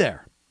want to be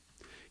there.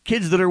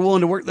 Kids that are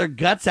willing to work their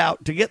guts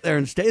out to get there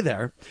and stay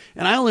there.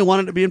 And I only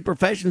want it to be in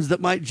professions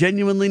that might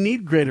genuinely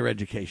need greater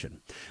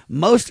education.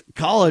 Most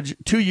college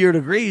 2-year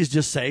degrees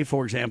just say,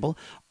 for example,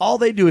 all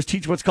they do is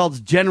teach what's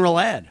called general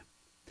ed.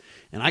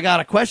 And I got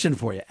a question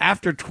for you.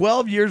 After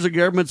 12 years of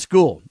government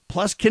school,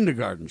 plus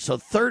kindergarten, so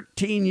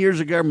 13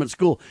 years of government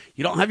school,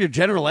 you don't have your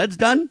general eds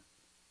done?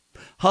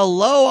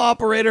 Hello,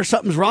 operator,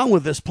 something's wrong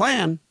with this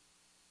plan.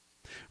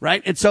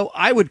 Right? And so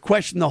I would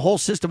question the whole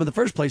system in the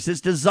first place. It's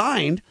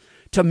designed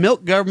to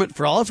milk government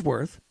for all it's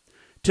worth,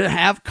 to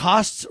have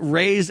costs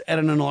raised at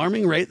an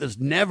alarming rate. There's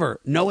never,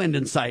 no end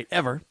in sight,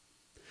 ever.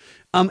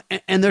 And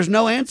there's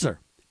no answer.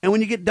 And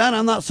when you get done,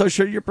 I'm not so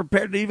sure you're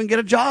prepared to even get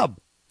a job.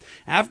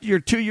 After your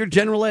 2-year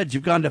general ed,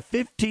 you've gone to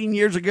 15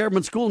 years of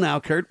government school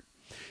now, Kurt,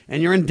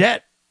 and you're in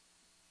debt.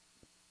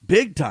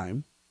 Big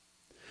time.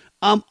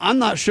 I'm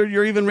not sure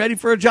you're even ready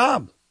for a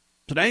job.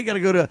 So now you got to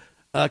go to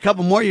a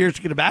couple more years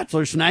to get a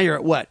bachelor's. So now you're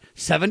at what,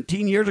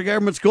 17 years of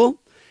government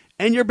school?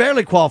 And you're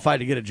barely qualified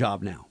to get a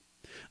job now.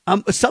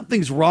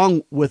 Something's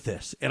wrong with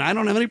this. And I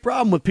don't have any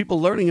problem with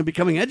people learning and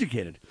becoming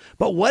educated.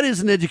 But what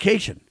is an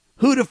education?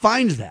 Who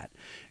defines that?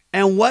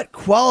 And what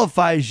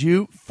qualifies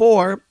you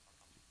for?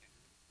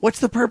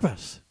 What's the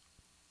purpose?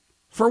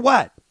 For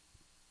what?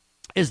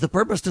 Is the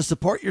purpose to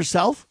support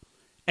yourself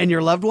and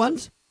your loved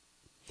ones?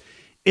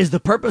 Is the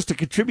purpose to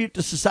contribute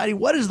to society?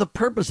 What is the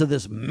purpose of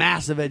this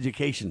massive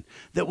education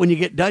that when you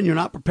get done, you're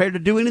not prepared to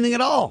do anything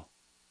at all?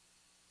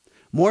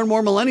 More and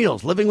more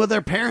millennials living with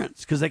their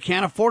parents because they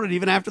can't afford it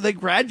even after they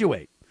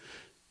graduate.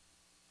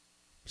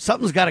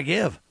 Something's got to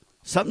give.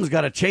 Something's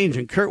got to change.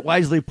 And Kurt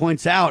wisely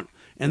points out,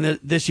 and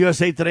this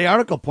USA Today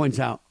article points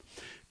out,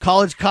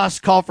 college costs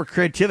call for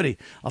creativity.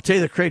 I'll tell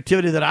you the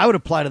creativity that I would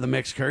apply to the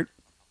mix, Kurt.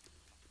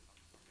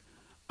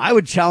 I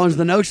would challenge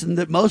the notion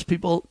that most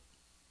people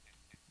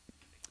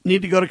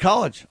need to go to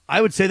college. I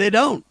would say they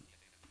don't.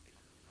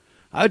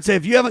 I would say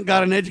if you haven't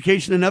got an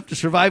education enough to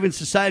survive in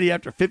society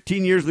after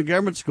 15 years in the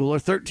government school, or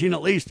 13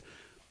 at least,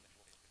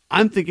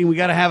 I'm thinking we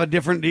got to have a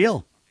different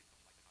deal,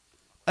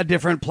 a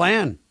different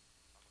plan.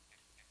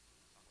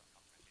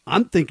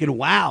 I'm thinking,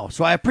 wow.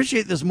 So I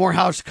appreciate this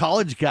Morehouse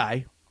College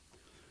guy,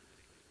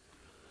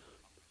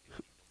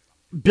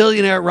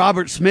 billionaire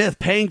Robert Smith,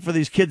 paying for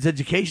these kids'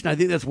 education. I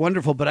think that's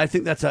wonderful, but I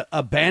think that's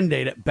a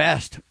Band-Aid at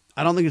best.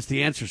 I don't think it's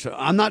the answer. So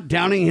I'm not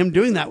downing him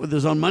doing that with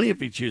his own money if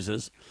he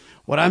chooses.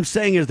 What I'm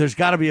saying is there's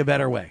got to be a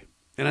better way.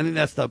 And I think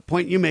that's the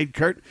point you made,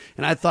 Kurt.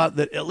 And I thought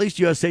that at least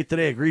USA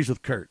Today agrees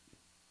with Kurt.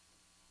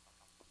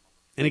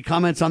 Any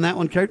comments on that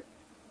one, Kurt?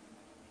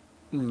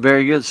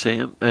 Very good,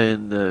 Sam.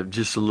 And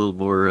just a little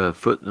more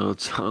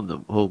footnotes on the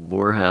whole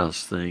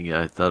Morehouse thing.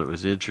 I thought it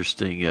was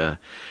interesting.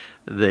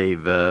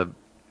 They've,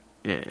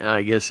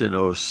 I guess in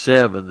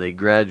 2007, they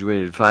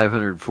graduated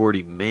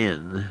 540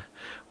 men,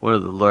 one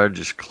of the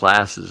largest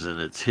classes in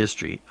its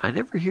history. I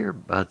never hear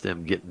about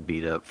them getting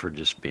beat up for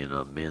just being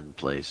a men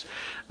place.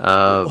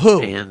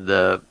 Who?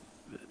 And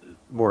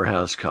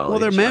Morehouse College. Well,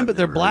 they're men, but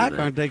they're black,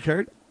 aren't they,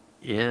 Kurt?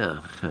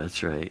 Yeah,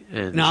 that's right.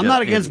 And now, I'm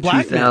not against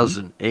black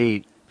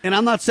 2008, men. And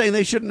I'm not saying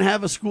they shouldn't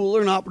have a school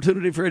or an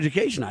opportunity for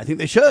education. I think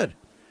they should.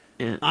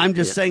 Yeah, I'm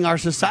just saying our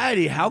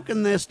society, how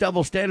can this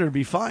double standard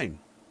be fine?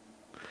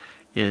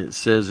 It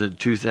says in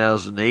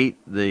 2008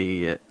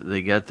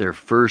 they got their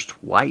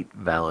first white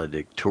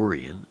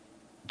valedictorian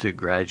to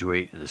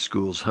graduate in the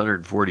school's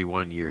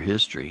 141-year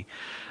history.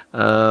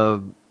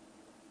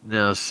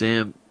 Now,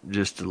 Sam,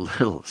 just a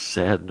little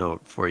sad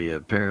note for you.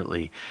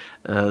 Apparently,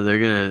 they're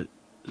going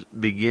to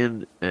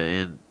begin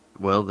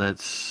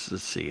let's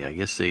see. I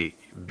guess they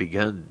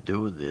begun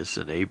doing this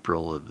in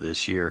April of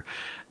this year.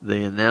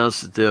 They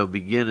announced that they'll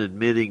begin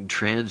admitting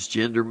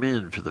transgender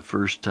men for the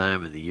first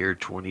time in the year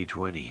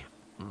 2020.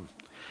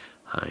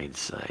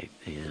 Hindsight,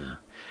 yeah.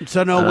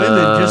 So no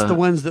women, just the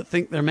ones that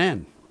think they're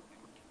men.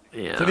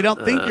 Yeah. So if you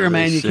don't think you're a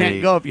man, you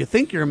can't go. If you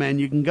think you're a man,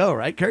 you can go,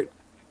 right, Kurt?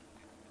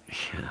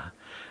 Yeah.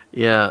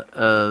 Yeah,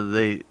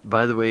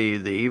 by the way,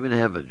 they even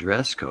have a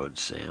dress code,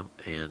 Sam,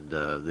 and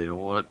they don't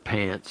want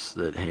pants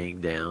that hang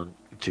down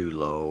too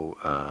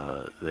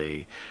low.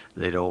 They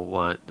don't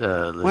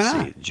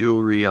want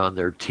jewelry on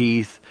their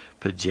teeth.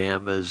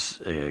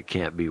 Pajamas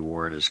can't be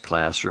worn as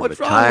classroom What's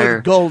attire. wrong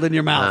with gold in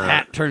your mouth,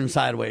 hat turned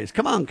sideways?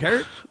 Come on,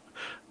 Kurt.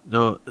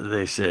 No,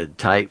 they said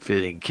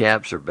tight-fitting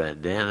caps or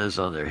bandanas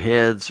on their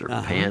heads, or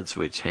pants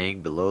which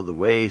hang below the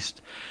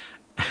waist.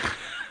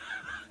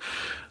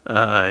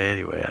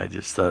 Anyway, I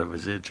just thought it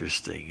was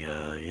interesting,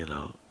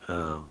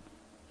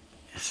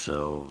 so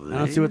I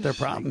don't see what their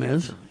problem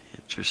is.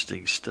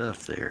 Interesting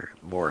stuff there.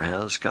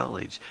 Morehouse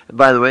College. And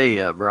by the way,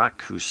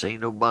 Barack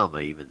Hussein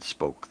Obama even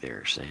spoke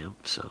there, Sam.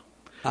 So,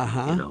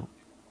 cool.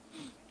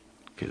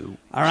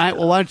 All right,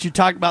 well, why don't you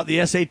talk about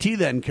the SAT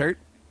then, Kurt?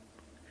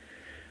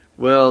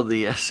 Well,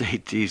 the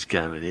SAT is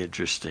kind of an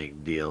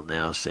interesting deal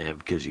now, Sam,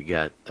 because you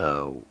got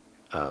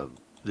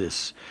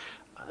this.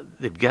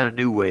 They've got a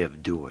new way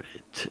of doing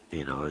it.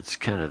 It's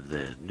kind of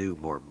the new,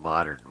 more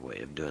modern way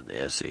of doing the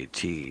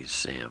SATs,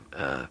 Sam.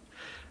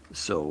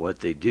 So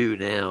what they do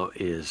now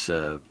is,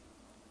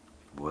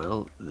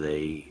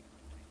 they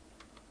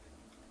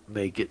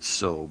make it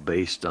so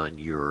based on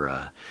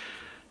your,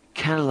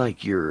 kind of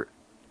like your,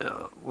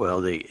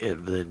 they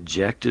have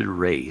injected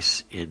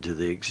race into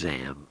the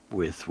exam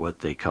with what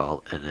they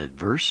call an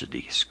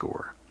adversity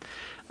score.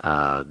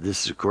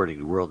 This is according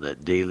to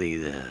WorldNet Daily.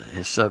 The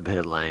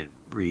subheadline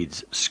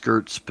reads,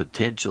 "Skirts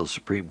potential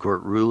Supreme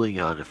Court ruling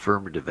on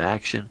affirmative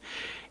action."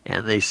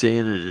 And they say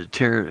in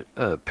an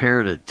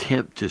apparent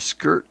attempt to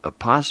skirt a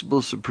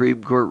possible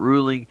Supreme Court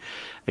ruling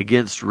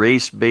against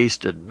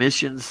race-based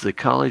admissions, the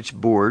College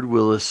Board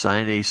will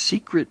assign a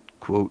secret,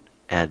 quote,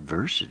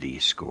 adversity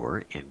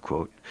score, end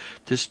quote,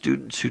 to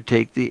students who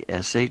take the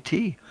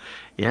SAT.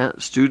 Yeah,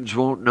 students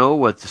won't know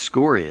what the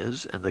score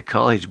is, and the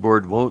College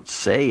Board won't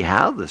say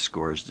how the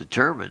score is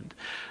determined.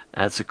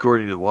 That's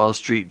according to the Wall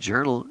Street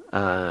Journal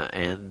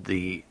and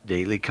the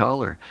Daily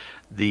Caller.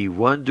 The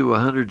 1 to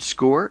 100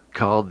 score,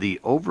 called the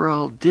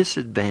overall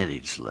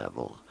disadvantage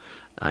level,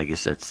 I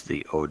guess that's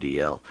the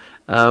ODL,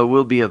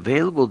 will be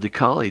available to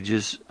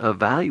colleges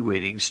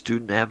evaluating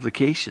student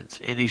applications.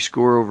 Any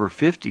score over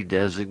 50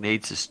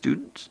 designates a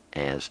student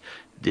as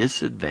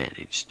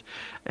disadvantaged.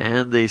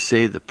 And they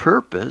say the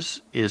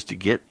purpose is to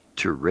get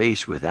to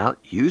race without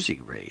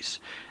using race.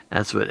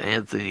 That's what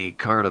Anthony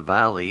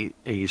Carnevale,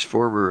 he's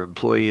former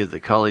employee of the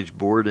College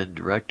Board and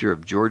director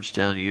of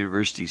Georgetown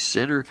University's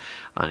Center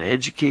on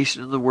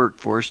Education in the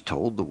Workforce,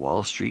 told the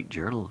Wall Street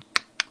Journal.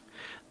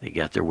 They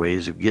got their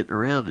ways of getting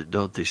around it,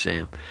 don't they,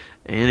 Sam?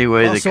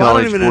 Anyway, the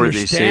College Board,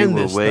 they say,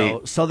 will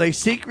wait. So they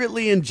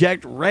secretly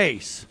inject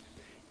race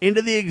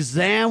into the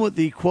exam with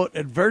the, quote,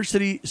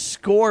 adversity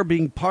score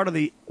being part of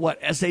the,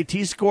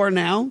 SAT score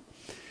now?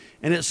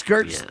 And it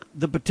skirts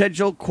the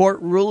potential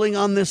court ruling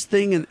on this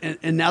thing,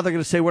 and now they're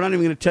going to say, we're not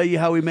even going to tell you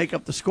how we make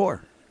up the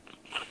score.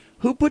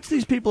 Who puts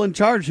these people in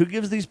charge? Who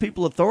gives these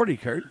people authority,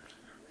 Kurt?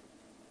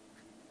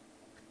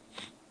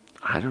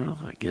 I don't know.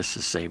 I guess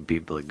the same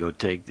people that go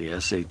take the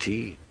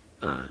SAT.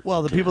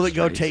 The people that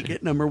go take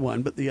it, number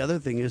one. But the other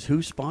thing is,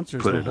 who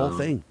sponsors the whole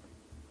thing?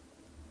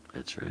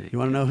 That's right. You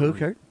want to know who,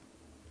 Kurt?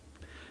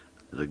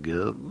 The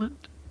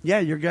government? Yeah,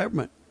 your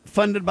government.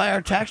 Funded by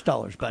our tax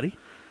dollars, buddy.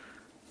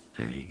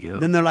 There you go.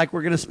 Then they're like,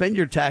 we're going to spend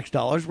your tax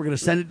dollars. We're going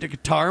to send it to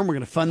Qatar, and we're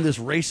going to fund this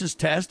racist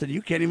test, and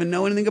you can't even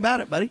know anything about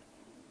it, buddy.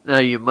 Now,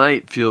 you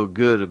might feel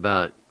good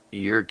about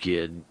your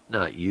kid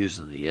not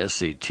using the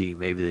SAT.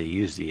 Maybe they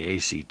use the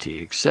ACT,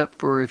 except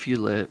for if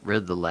you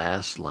read the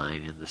last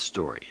line in the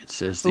story. It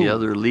says the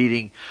other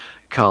leading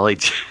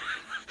college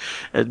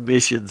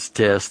admissions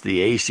test,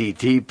 the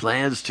ACT,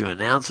 plans to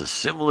announce a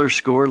similar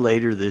score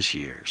later this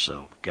year.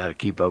 So, got to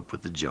keep up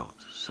with the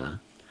Joneses, huh?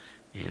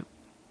 Yep.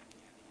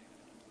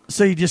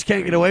 So you just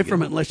can't get away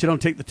from it unless you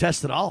don't take the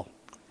test at all.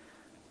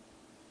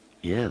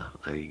 Yeah,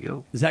 there you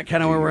go. Is that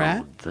kind of where we're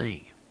at?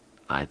 Thing.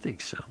 I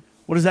think so.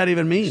 What does that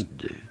even mean?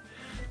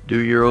 Do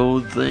your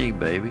own thing,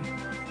 baby.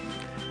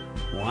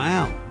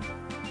 Wow.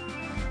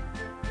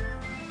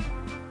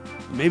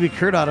 Maybe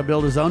Kurt ought to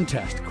build his own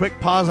test. Quick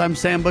pause. I'm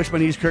Sam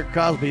Bushman. He's Kurt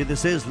Crosby.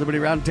 This is Liberty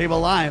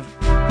Roundtable Live.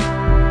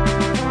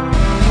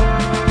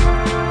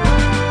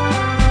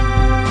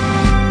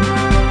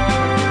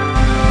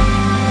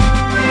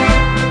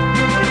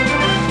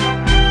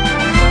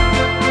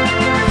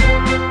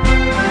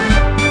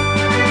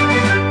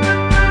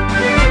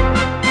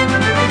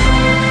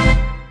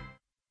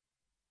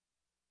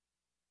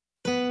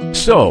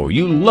 So,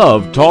 you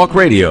love talk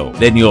radio?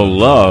 Then you'll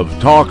love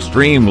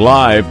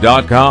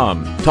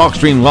TalkStreamLive.com.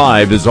 TalkStream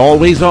Live is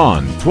always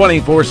on,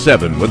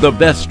 24/7, with the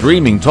best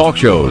streaming talk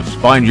shows.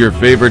 Find your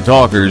favorite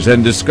talkers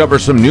and discover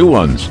some new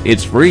ones.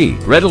 It's free,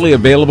 readily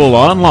available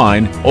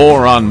online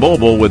or on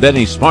mobile with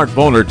any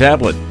smartphone or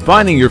tablet.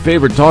 Finding your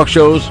favorite talk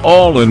shows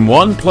all in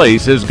one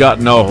place has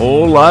gotten a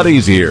whole lot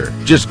easier.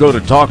 Just go to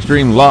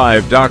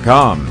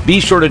TalkStreamLive.com. Be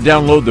sure to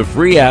download the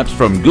free apps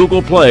from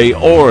Google Play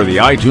or the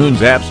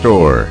iTunes App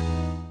Store.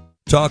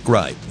 Talk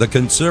Right, the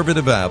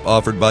conservative app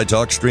offered by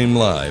TalkStream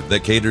Live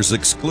that caters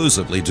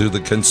exclusively to the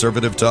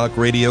conservative talk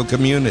radio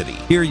community.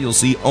 Here you'll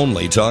see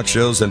only talk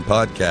shows and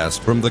podcasts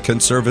from the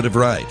conservative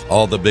right.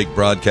 All the big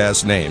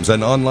broadcast names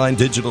and online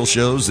digital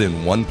shows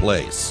in one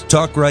place.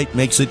 Talk Right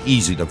makes it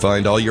easy to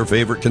find all your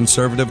favorite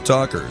conservative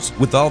talkers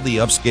with all the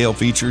upscale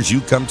features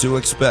you come to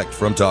expect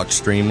from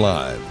TalkStream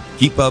Live.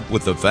 Keep up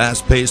with the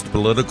fast-paced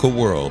political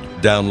world.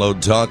 Download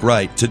Talk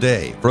Right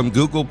today from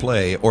Google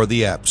Play or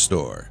the App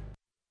Store.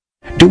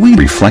 Do we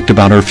reflect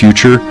about our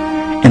future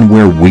and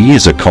where we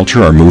as a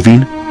culture are moving?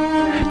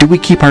 Do we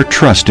keep our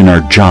trust in our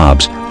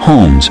jobs,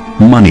 homes,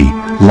 money,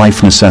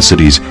 life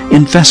necessities,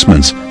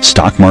 investments,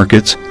 stock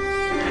markets?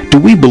 Do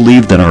we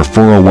believe that our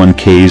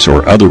 401ks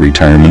or other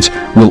retirements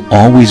will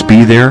always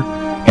be there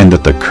and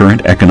that the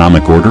current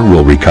economic order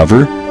will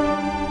recover?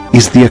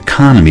 Is the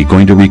economy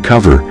going to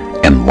recover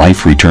and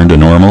life return to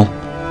normal?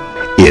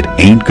 It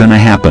ain't gonna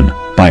happen.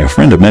 By a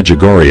friend of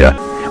Medjugorje.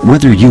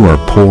 Whether you are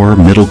poor,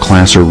 middle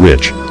class, or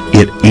rich,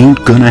 it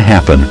ain't gonna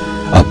happen.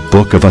 A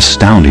book of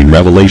astounding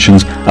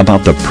revelations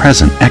about the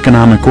present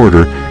economic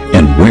order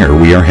and where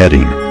we are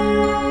heading.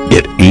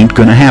 It ain't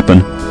gonna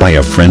happen by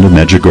a friend of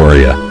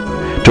Medjugorje.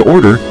 To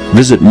order,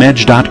 visit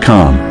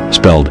Medj.com,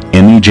 spelled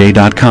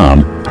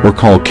MEJ.com, or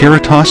call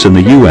Caritas in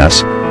the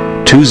U.S.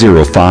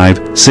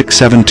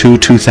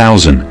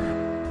 205-672-2000.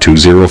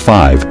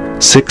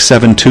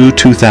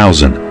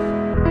 205-672-2000.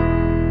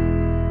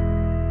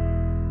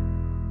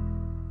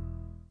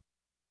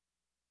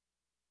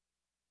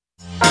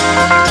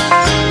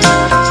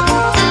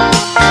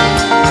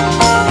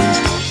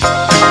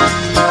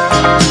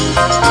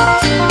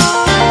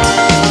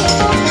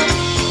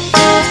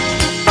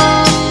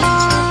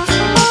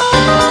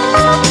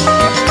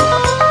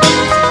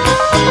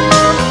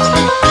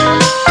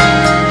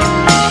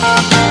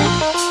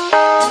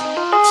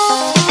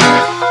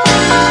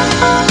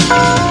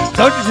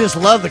 Just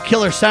love the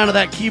killer sound of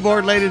that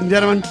keyboard, ladies and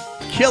gentlemen.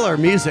 Killer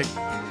music.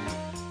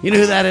 You know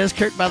who that is,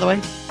 Kurt, by the way?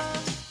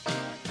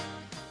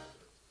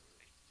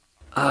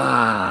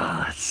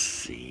 Let's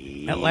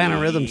see.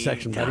 Atlanta Rhythm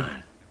Section, buddy.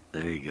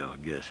 There you go.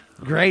 Good.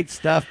 Great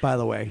stuff, by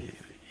the way.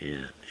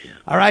 Yeah.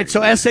 All right,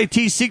 so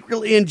SAT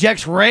secretly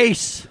injects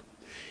race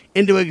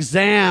into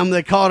exam.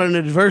 They call it an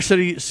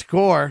adversity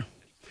score.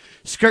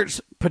 Skirts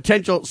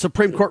potential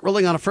Supreme Court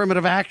ruling on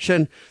affirmative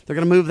action. They're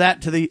going to move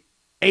that to the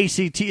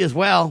ACT as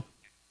well.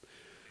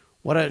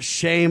 What a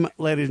shame,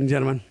 ladies and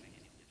gentlemen.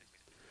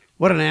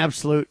 What an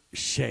absolute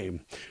shame.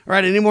 All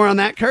right, any more on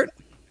that, Kurt?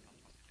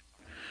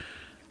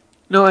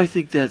 No, I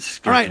think that's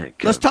good. All right,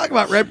 let's talk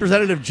about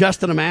Representative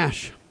Justin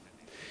Amash.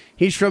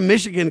 He's from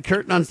Michigan,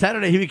 Kurt, and on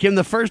Saturday he became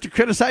the first to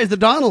criticize the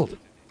Donald.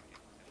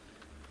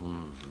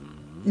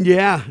 Mm-hmm.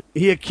 Yeah,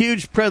 he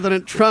accused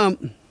President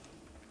Trump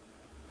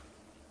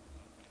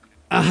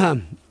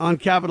on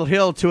Capitol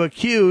Hill to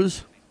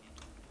accuse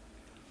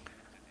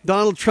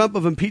Donald Trump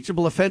of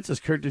impeachable offenses.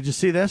 Kurt, did you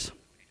see this?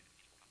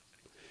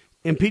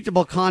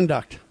 Impeachable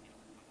conduct.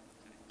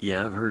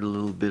 Yeah, I've heard a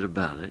little bit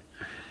about it.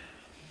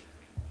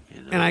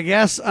 And I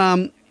guess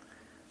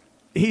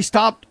he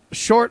stopped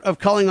short of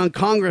calling on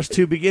Congress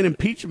to begin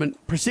impeachment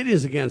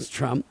proceedings against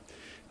Trump.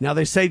 Now,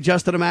 they say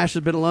Justin Amash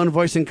has been a lone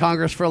voice in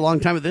Congress for a long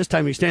time, but this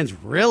time he stands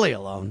really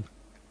alone.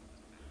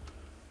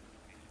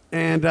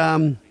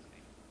 And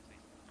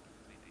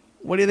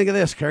what do you think of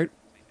this, Kurt?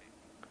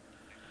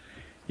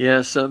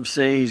 Yeah, some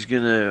say he's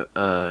going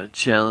to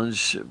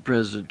challenge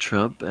President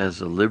Trump as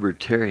a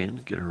libertarian,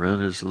 going to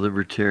run as a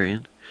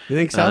libertarian. You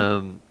think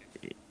so?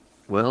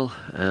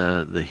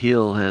 The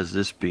Hill has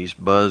this piece.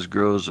 Buzz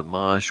Groves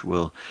Amash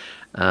will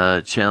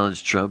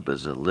challenge Trump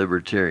as a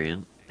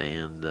libertarian.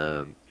 And,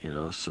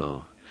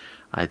 so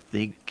I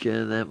think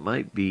that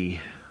might be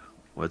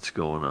what's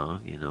going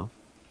on,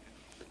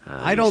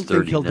 I don't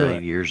think he'll do it.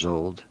 39 years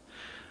old.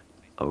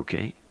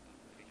 Okay.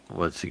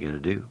 What's he going to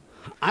do?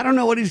 I don't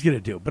know what he's going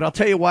to do, but I'll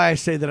tell you why I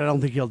say that I don't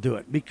think he'll do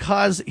it.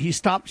 Because he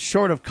stopped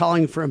short of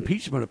calling for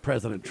impeachment of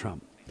President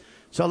Trump.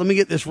 So let me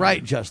get this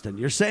right, Justin.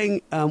 You're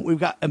saying we've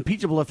got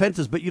impeachable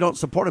offenses, but you don't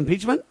support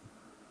impeachment?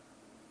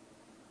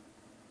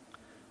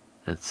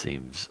 That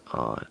seems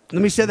odd.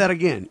 Let me say that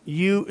again.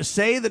 You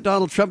say that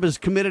Donald Trump has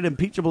committed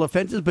impeachable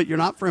offenses, but you're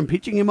not for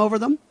impeaching him over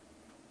them?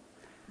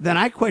 Then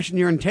I question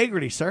your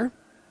integrity, sir.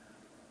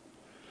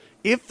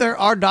 If there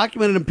are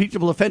documented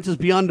impeachable offenses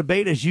beyond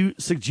debate, as you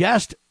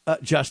suggest,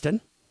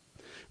 Justin,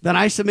 then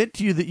I submit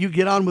to you that you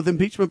get on with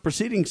impeachment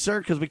proceedings, sir,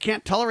 because we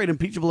can't tolerate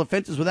impeachable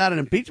offenses without an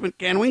impeachment,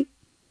 can we?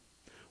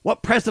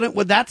 What precedent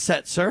would that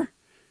set, sir?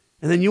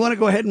 And then you want to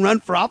go ahead and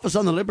run for office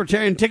on the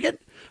libertarian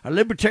ticket? Are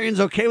libertarians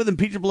okay with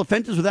impeachable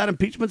offenses without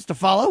impeachments to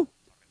follow?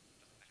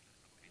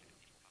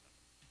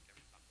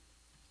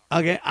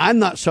 Okay, I'm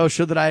not so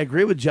sure that I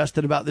agree with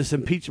Justin about this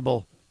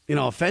impeachable,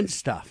 offense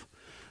stuff.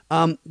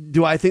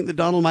 Do I think that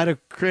Donald might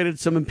have created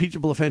some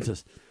impeachable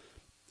offenses?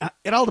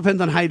 It all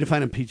depends on how you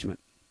define impeachment,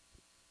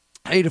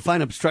 how you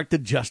define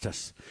obstructed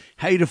justice,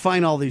 how you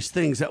define all these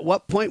things. At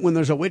what point, when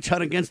there's a witch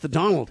hunt against the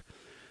Donald,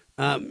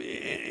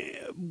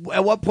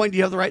 at what point do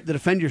you have the right to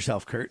defend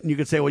yourself, Kurt? And you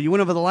could say, well, you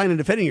went over the line in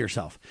defending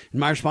yourself. And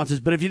my response is,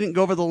 but if you didn't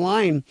go over the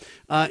line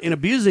in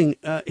abusing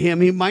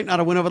him, he might not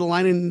have went over the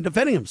line in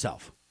defending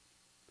himself.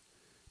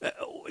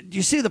 Do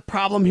you see the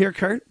problem here,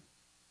 Kurt?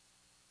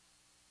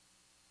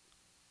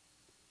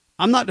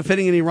 I'm not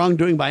defending any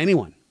wrongdoing by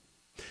anyone.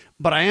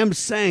 But I am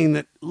saying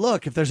that,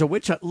 look, if there's a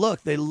witch hunt,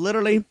 look, they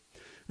literally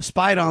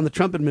spied on the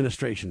Trump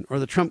administration or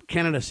the Trump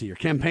candidacy or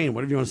campaign,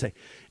 whatever you want to say.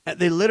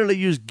 They literally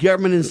used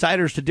government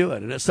insiders to do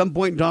it. And at some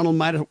point, Donald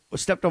might have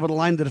stepped over the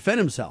line to defend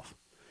himself.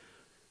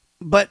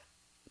 But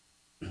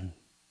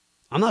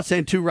I'm not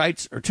saying two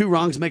rights or two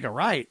wrongs make a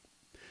right.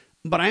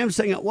 But I am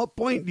saying, at what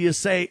point do you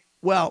say,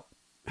 well,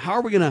 how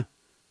are we going to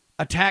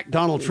attack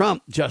Donald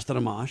Trump, Justin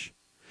Amash,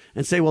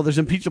 and say, well, there's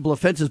impeachable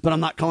offenses, but I'm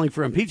not calling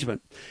for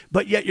impeachment.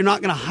 But yet you're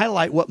not going to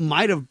highlight what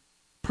might have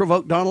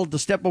provoked Donald to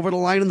step over the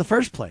line in the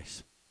first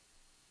place.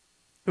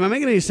 Am I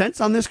making any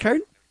sense on this,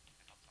 Kurt?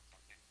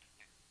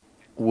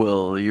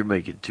 Well, you're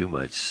making too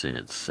much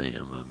sense,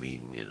 Sam. I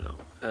mean,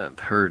 I've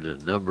heard a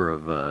number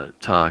of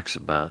talks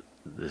about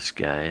this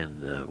guy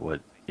and what,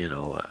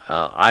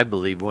 I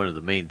believe one of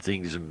the main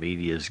things the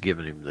media is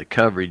giving him the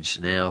coverage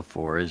now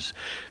for is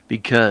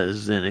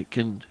because then it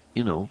can,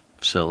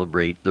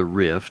 celebrate the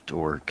rift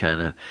or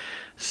kind of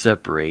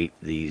separate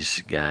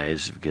these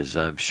guys, because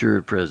I'm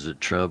sure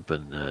President Trump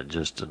and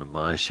Justin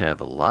Amash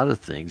have a lot of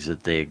things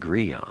that they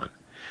agree on.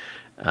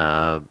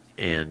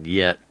 And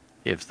yet,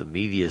 if the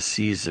media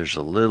sees there's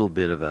a little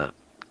bit of a,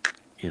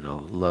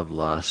 love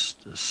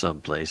lost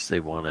someplace, they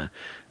want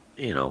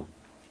to,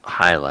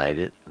 highlight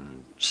it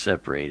and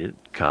separate it,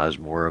 cause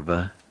more of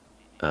a,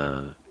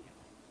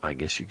 I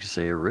guess you could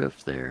say, a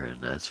rift there,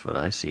 and that's what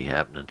I see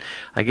happening.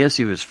 I guess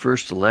he was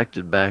first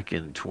elected back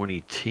in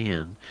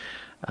 2010.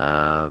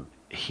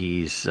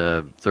 He's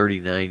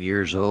 39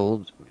 years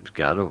old. He's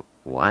got a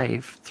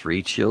wife,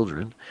 3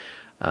 children.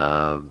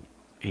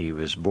 He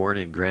was born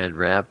in Grand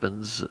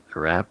Rapids.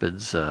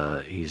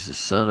 He's the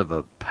son of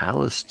a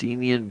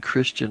Palestinian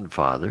Christian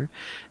father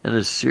and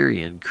a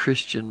Syrian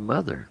Christian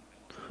mother.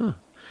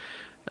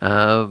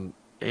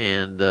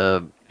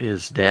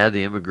 His dad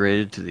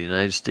immigrated to the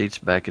United States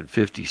back in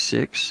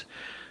 '56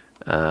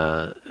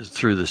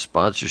 through the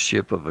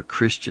sponsorship of a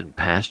Christian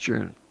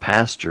pastor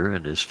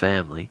and his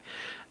family.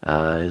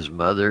 His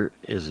mother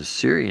is a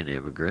Syrian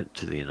immigrant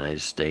to the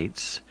United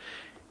States.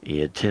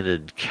 He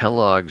attended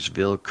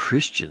Kelloggsville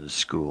Christian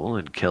School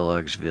in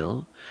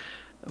Kelloggsville,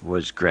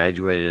 was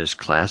graduated as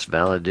class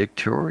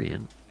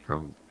valedictorian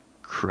from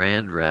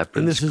Grand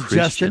Rapids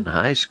Christian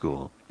High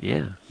School.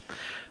 Yeah.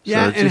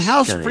 Yeah, so and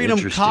House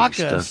Freedom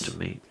Caucus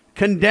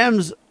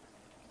condemns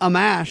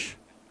Amash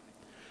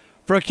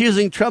for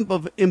accusing Trump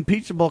of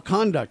impeachable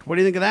conduct. What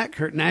do you think of that,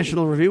 Kurt?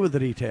 National Review with the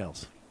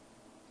details.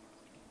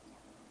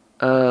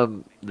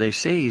 They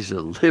say he's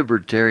a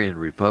libertarian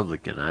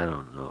Republican. I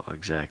don't know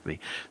exactly.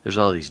 There's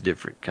all these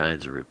different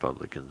kinds of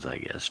Republicans, I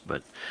guess.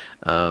 But,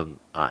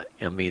 I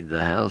mean,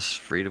 the House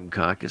Freedom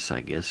Caucus,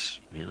 I guess,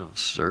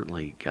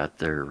 certainly got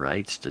their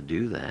rights to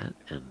do that.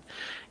 And,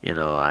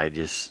 I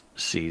just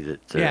see that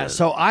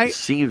it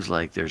seems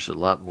like there's a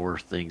lot more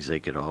things they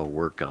could all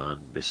work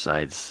on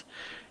besides,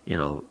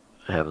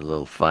 having a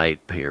little fight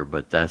here,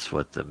 but that's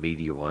what the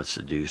media wants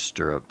to do,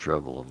 stir up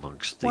trouble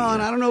amongst the... Well,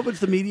 and I don't know if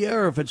it's the media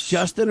or if it's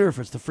Justin or if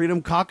it's the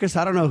Freedom Caucus.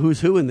 I don't know who's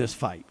who in this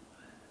fight.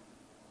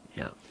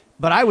 Yeah.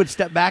 But I would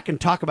step back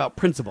and talk about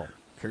principle,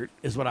 Kurt,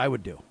 is what I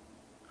would do.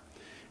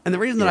 And the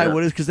reason that I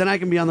would is because then I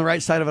can be on the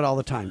right side of it all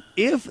the time.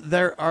 If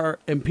there are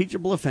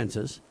impeachable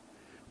offenses,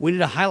 we need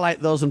to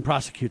highlight those and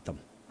prosecute them.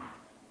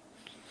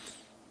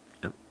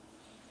 Yep.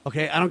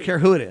 Okay, I don't care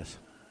who it is.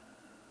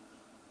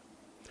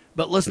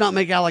 But let's not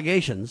make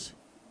allegations.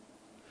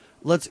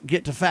 Let's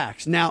get to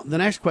facts. Now, the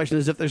next question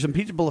is, if there's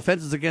impeachable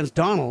offenses against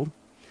Donald,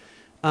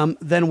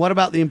 then what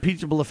about the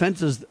impeachable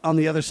offenses on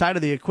the other side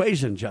of the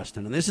equation,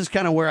 Justin? And this is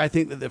kind of where I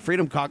think that the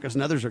Freedom Caucus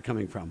and others are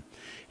coming from.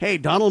 Hey,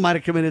 Donald might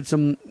have committed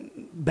some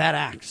bad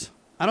acts.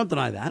 I don't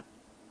deny that.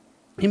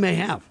 He may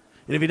have.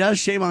 And if he does,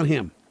 shame on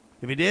him.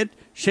 If he did,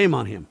 shame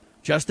on him.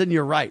 Justin,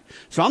 you're right.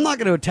 So I'm not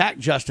going to attack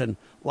Justin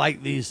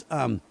like these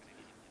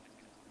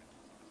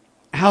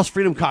House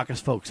Freedom Caucus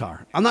folks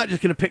are. I'm not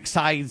just going to pick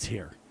sides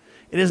here.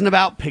 It isn't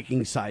about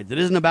picking sides. It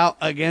isn't about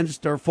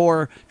against or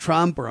for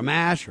Trump or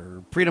Amash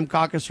or Freedom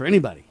Caucus or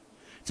anybody.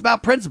 It's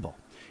about principle.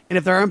 And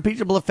if there are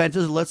impeachable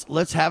offenses,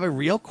 let's have a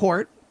real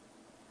court,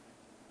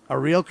 a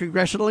real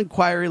congressional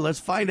inquiry. Let's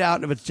find out,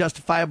 and if it's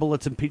justifiable,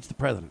 let's impeach the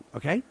president.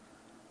 Okay?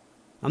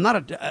 I'm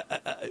not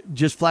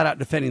just flat out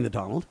defending the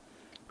Donald,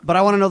 but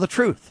I want to know the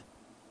truth.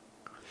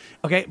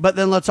 Okay, but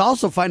then let's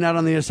also find out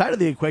on the other side of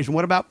the equation,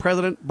 what about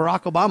President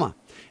Barack Obama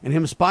and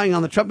him spying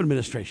on the Trump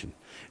administration?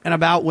 and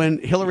about when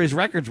Hillary's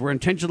records were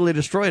intentionally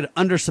destroyed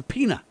under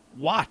subpoena.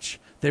 Watch,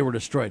 they were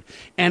destroyed.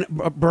 And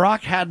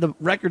Barack had the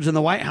records in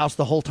the White House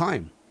the whole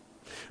time.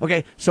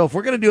 Okay, so if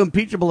we're going to do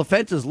impeachable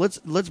offenses,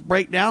 let's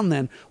break down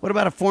then. What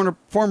about a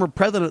former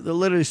president that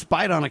literally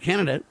spied on a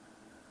candidate,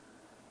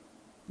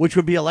 which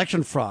would be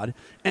election fraud?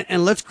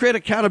 And let's create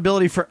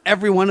accountability for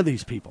every one of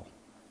these people.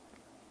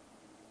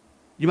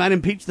 You might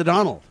impeach the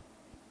Donald.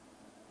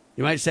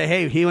 You might say,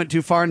 hey, he went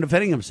too far in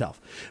defending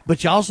himself.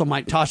 But you also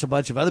might toss a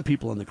bunch of other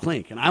people in the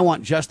clink. And I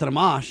want Justin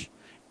Amash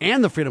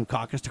and the Freedom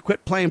Caucus to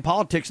quit playing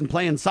politics and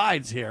playing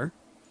sides here.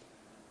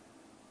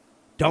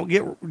 Don't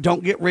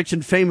get rich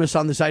and famous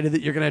on this idea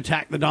that you're going to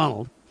attack the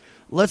Donald.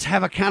 Let's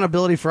have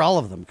accountability for all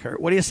of them, Kurt.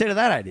 What do you say to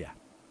that idea?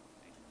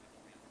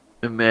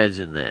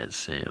 Imagine that,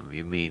 Sam.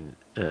 You mean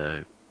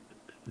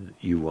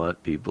you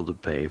want people to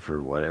pay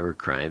for whatever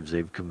crimes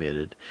they've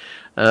committed.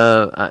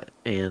 Whether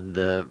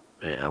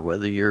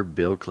you're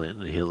Bill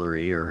Clinton,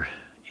 Hillary, or,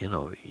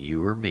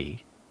 you or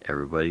me,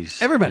 everybody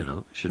should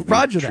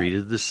be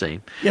treated the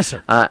same. Yes,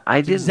 sir. I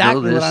didn't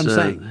exactly know this. What I'm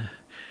saying.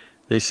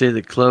 They say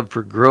the Club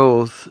for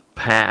Growth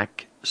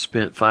PAC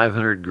spent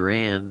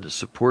 $500,000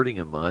 supporting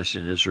Amash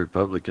in his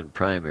Republican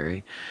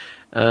primary,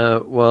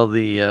 while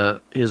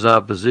his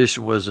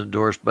opposition was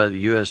endorsed by the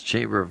U.S.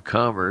 Chamber of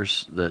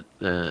Commerce.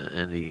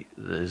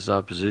 His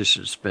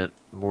opposition spent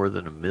more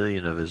than $1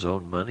 million of his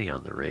own money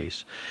on the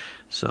race.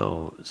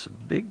 So it's a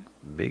big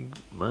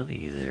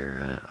money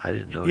there. I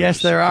didn't know.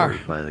 Yes, there are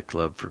by the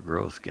Club for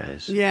Growth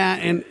guys. Yeah,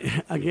 and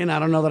again, I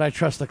don't know that I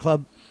trust the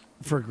Club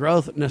for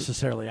Growth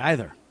necessarily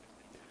either.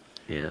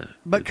 Yeah.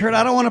 But Kurt,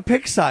 I don't want to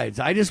pick sides.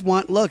 I just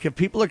want, look, if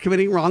people are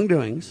committing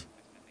wrongdoings,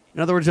 in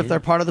other words, if they're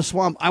part of the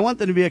swamp, I want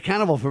them to be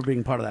accountable for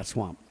being part of that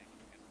swamp.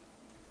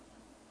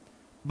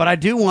 But I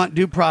do want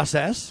due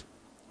process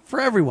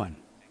for everyone.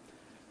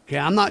 Okay,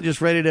 I'm not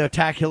just ready to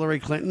attack Hillary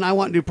Clinton. I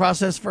want due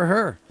process for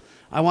her.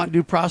 I want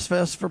due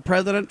process for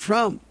President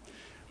Trump.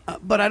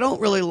 But I don't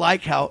really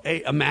like how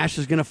Amash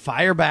is going to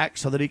fire back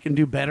so that he can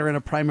do better in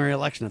a primary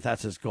election if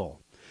that's his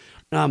goal.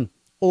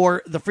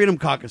 Or the Freedom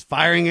Caucus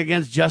firing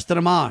against Justin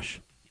Amash.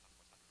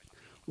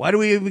 Why do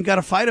we even got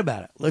to fight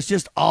about it? Let's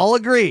just all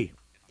agree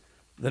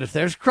that if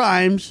there's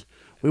crimes,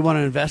 we want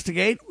to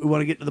investigate, we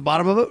want to get to the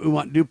bottom of it, we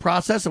want due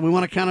process, and we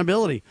want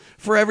accountability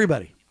for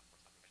everybody.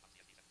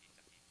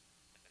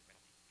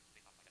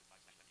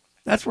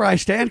 That's where I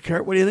stand,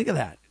 Kurt. What do you think of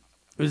that?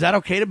 Is that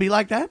okay to be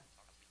like that?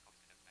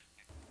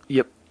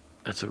 Yep,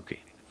 that's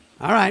okay.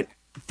 All right.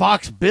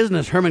 Fox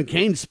Business, Herman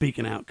Cain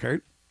speaking out,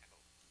 Kurt.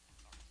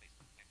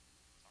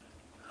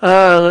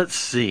 Let's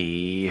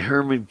see.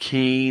 Herman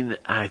Cain,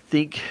 I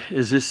think,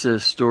 is this a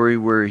story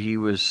where he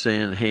was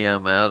saying, hey,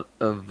 I'm out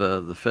of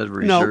the Federal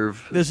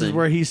Reserve? No, this is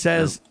where he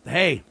says,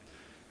 hey,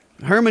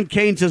 Herman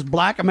Cain says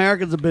black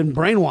Americans have been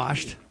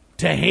brainwashed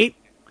to hate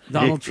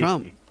Donald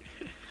Trump.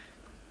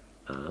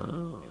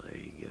 Oh, there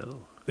you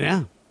go.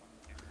 Yeah.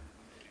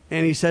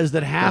 And he says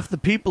that half the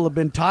people have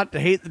been taught to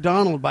hate the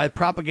Donald by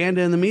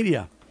propaganda in the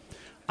media.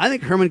 I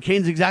think Herman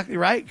Cain's exactly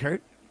right,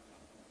 Kurt.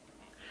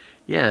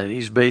 Yeah,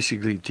 he's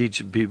basically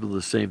teaching people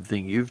the same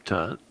thing you've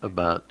taught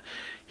about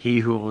he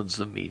who owns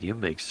the media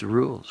makes the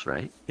rules,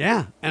 right?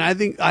 Yeah, and I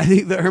think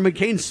that Herman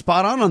Cain's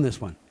spot on this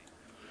one.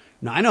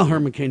 Now, I know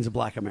Herman Cain's a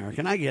black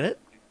American. I get it.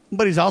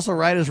 But he's also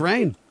right as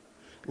rain.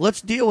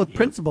 Let's deal with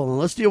principle and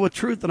let's deal with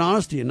truth and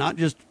honesty and not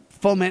just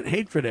foment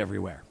hatred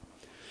everywhere.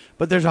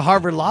 But there's a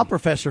Harvard law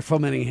professor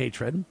fomenting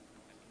hatred.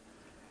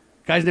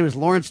 Guy's name is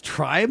Lawrence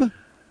Tribe.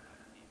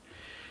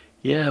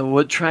 Yeah,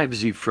 what tribe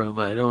is he from?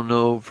 I don't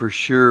know for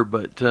sure,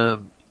 but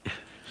sorry,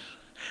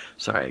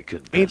 I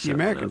couldn't. Ain't the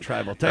American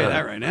tribe, I'll tell you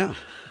that right now.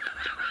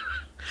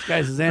 This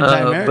guy's as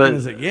anti-American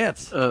as it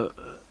gets.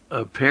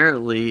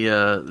 Apparently,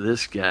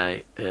 this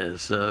guy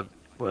is,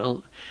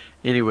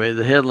 anyway,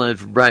 the headline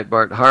from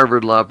Breitbart,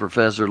 Harvard law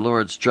professor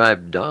Lawrence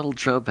Tribe, Donald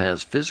Trump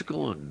has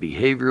physical and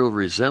behavioral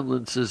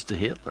resemblances to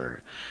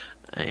Hitler.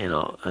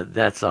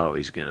 That's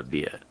always going to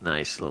be a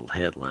nice little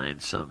headline,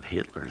 some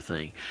Hitler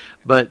thing.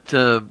 But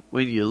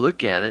when you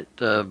look at it,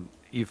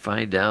 you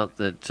find out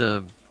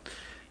that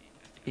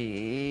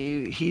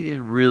he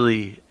didn't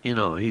really,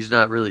 he's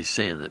not really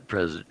saying that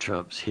President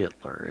Trump's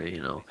Hitler.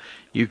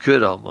 You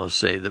could almost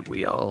say that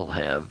we all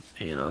have,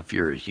 if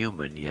you're a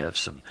human, you have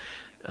some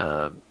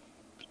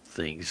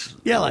things.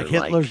 Yeah, like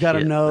Hitler's got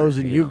a nose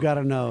and you've got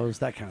a nose,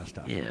 that kind of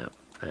stuff. Yeah,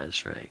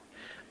 that's right.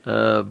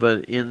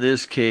 But in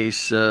this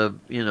case, this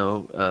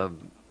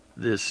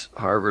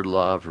Harvard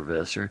law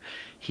professor,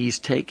 he's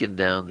taken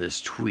down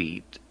this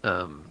tweet,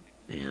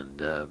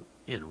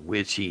 in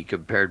which he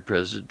compared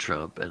President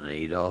Trump and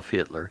Adolf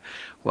Hitler,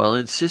 while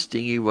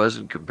insisting he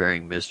wasn't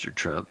comparing Mr.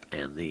 Trump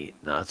and the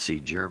Nazi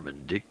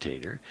German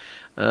dictator.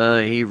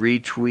 He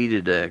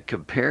retweeted a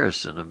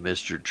comparison of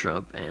Mr.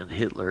 Trump and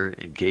Hitler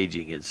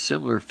engaging in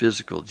similar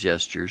physical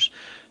gestures.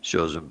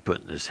 Shows him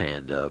putting his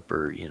hand up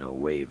or,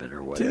 waving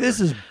or whatever. See, this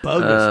is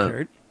bogus,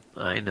 Kurt.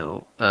 I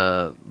know.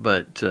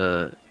 But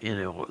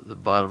the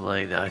bottom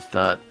line I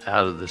thought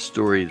out of the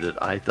story that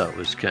I thought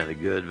was kind of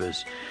good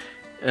was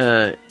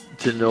to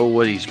know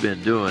what he's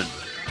been doing.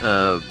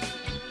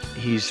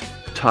 He's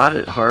taught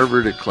at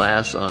Harvard a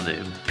class on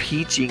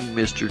impeaching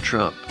Mr.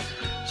 Trump.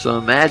 So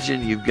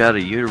imagine you've got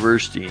a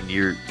university and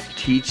you're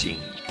teaching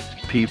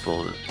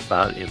people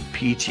about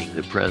impeaching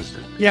the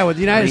president. Yeah, with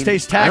the United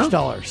States tax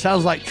dollars.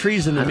 Sounds like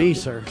treason to me,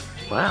 sir.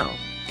 Wow.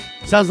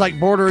 Sounds like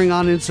bordering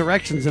on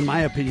insurrections, in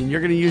my opinion. You're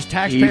going to use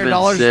taxpayer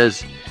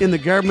dollars in the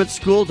government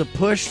school to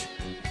push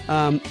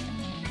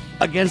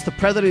against the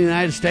president of the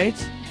United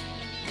States?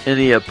 And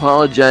he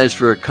apologized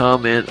for a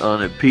comment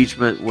on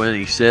impeachment when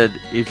he said,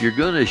 if you're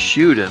going to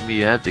shoot him,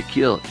 you have to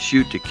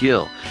shoot to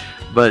kill.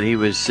 But he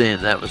was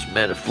saying that was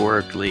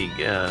metaphorically,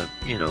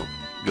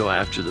 go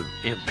after the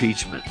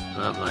impeachment.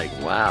 And I'm like,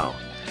 wow.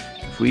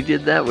 If we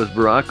did that with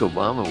Barack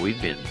Obama,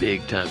 we'd be in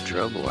big-time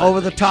trouble. Over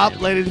the top,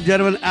 ladies and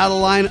gentlemen, out of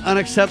line,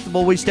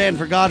 unacceptable. We stand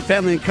for God,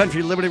 family, and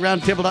country.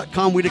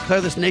 LibertyRoundtable.com. We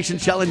declare this nation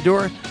shall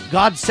endure.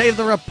 God save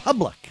the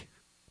Republic.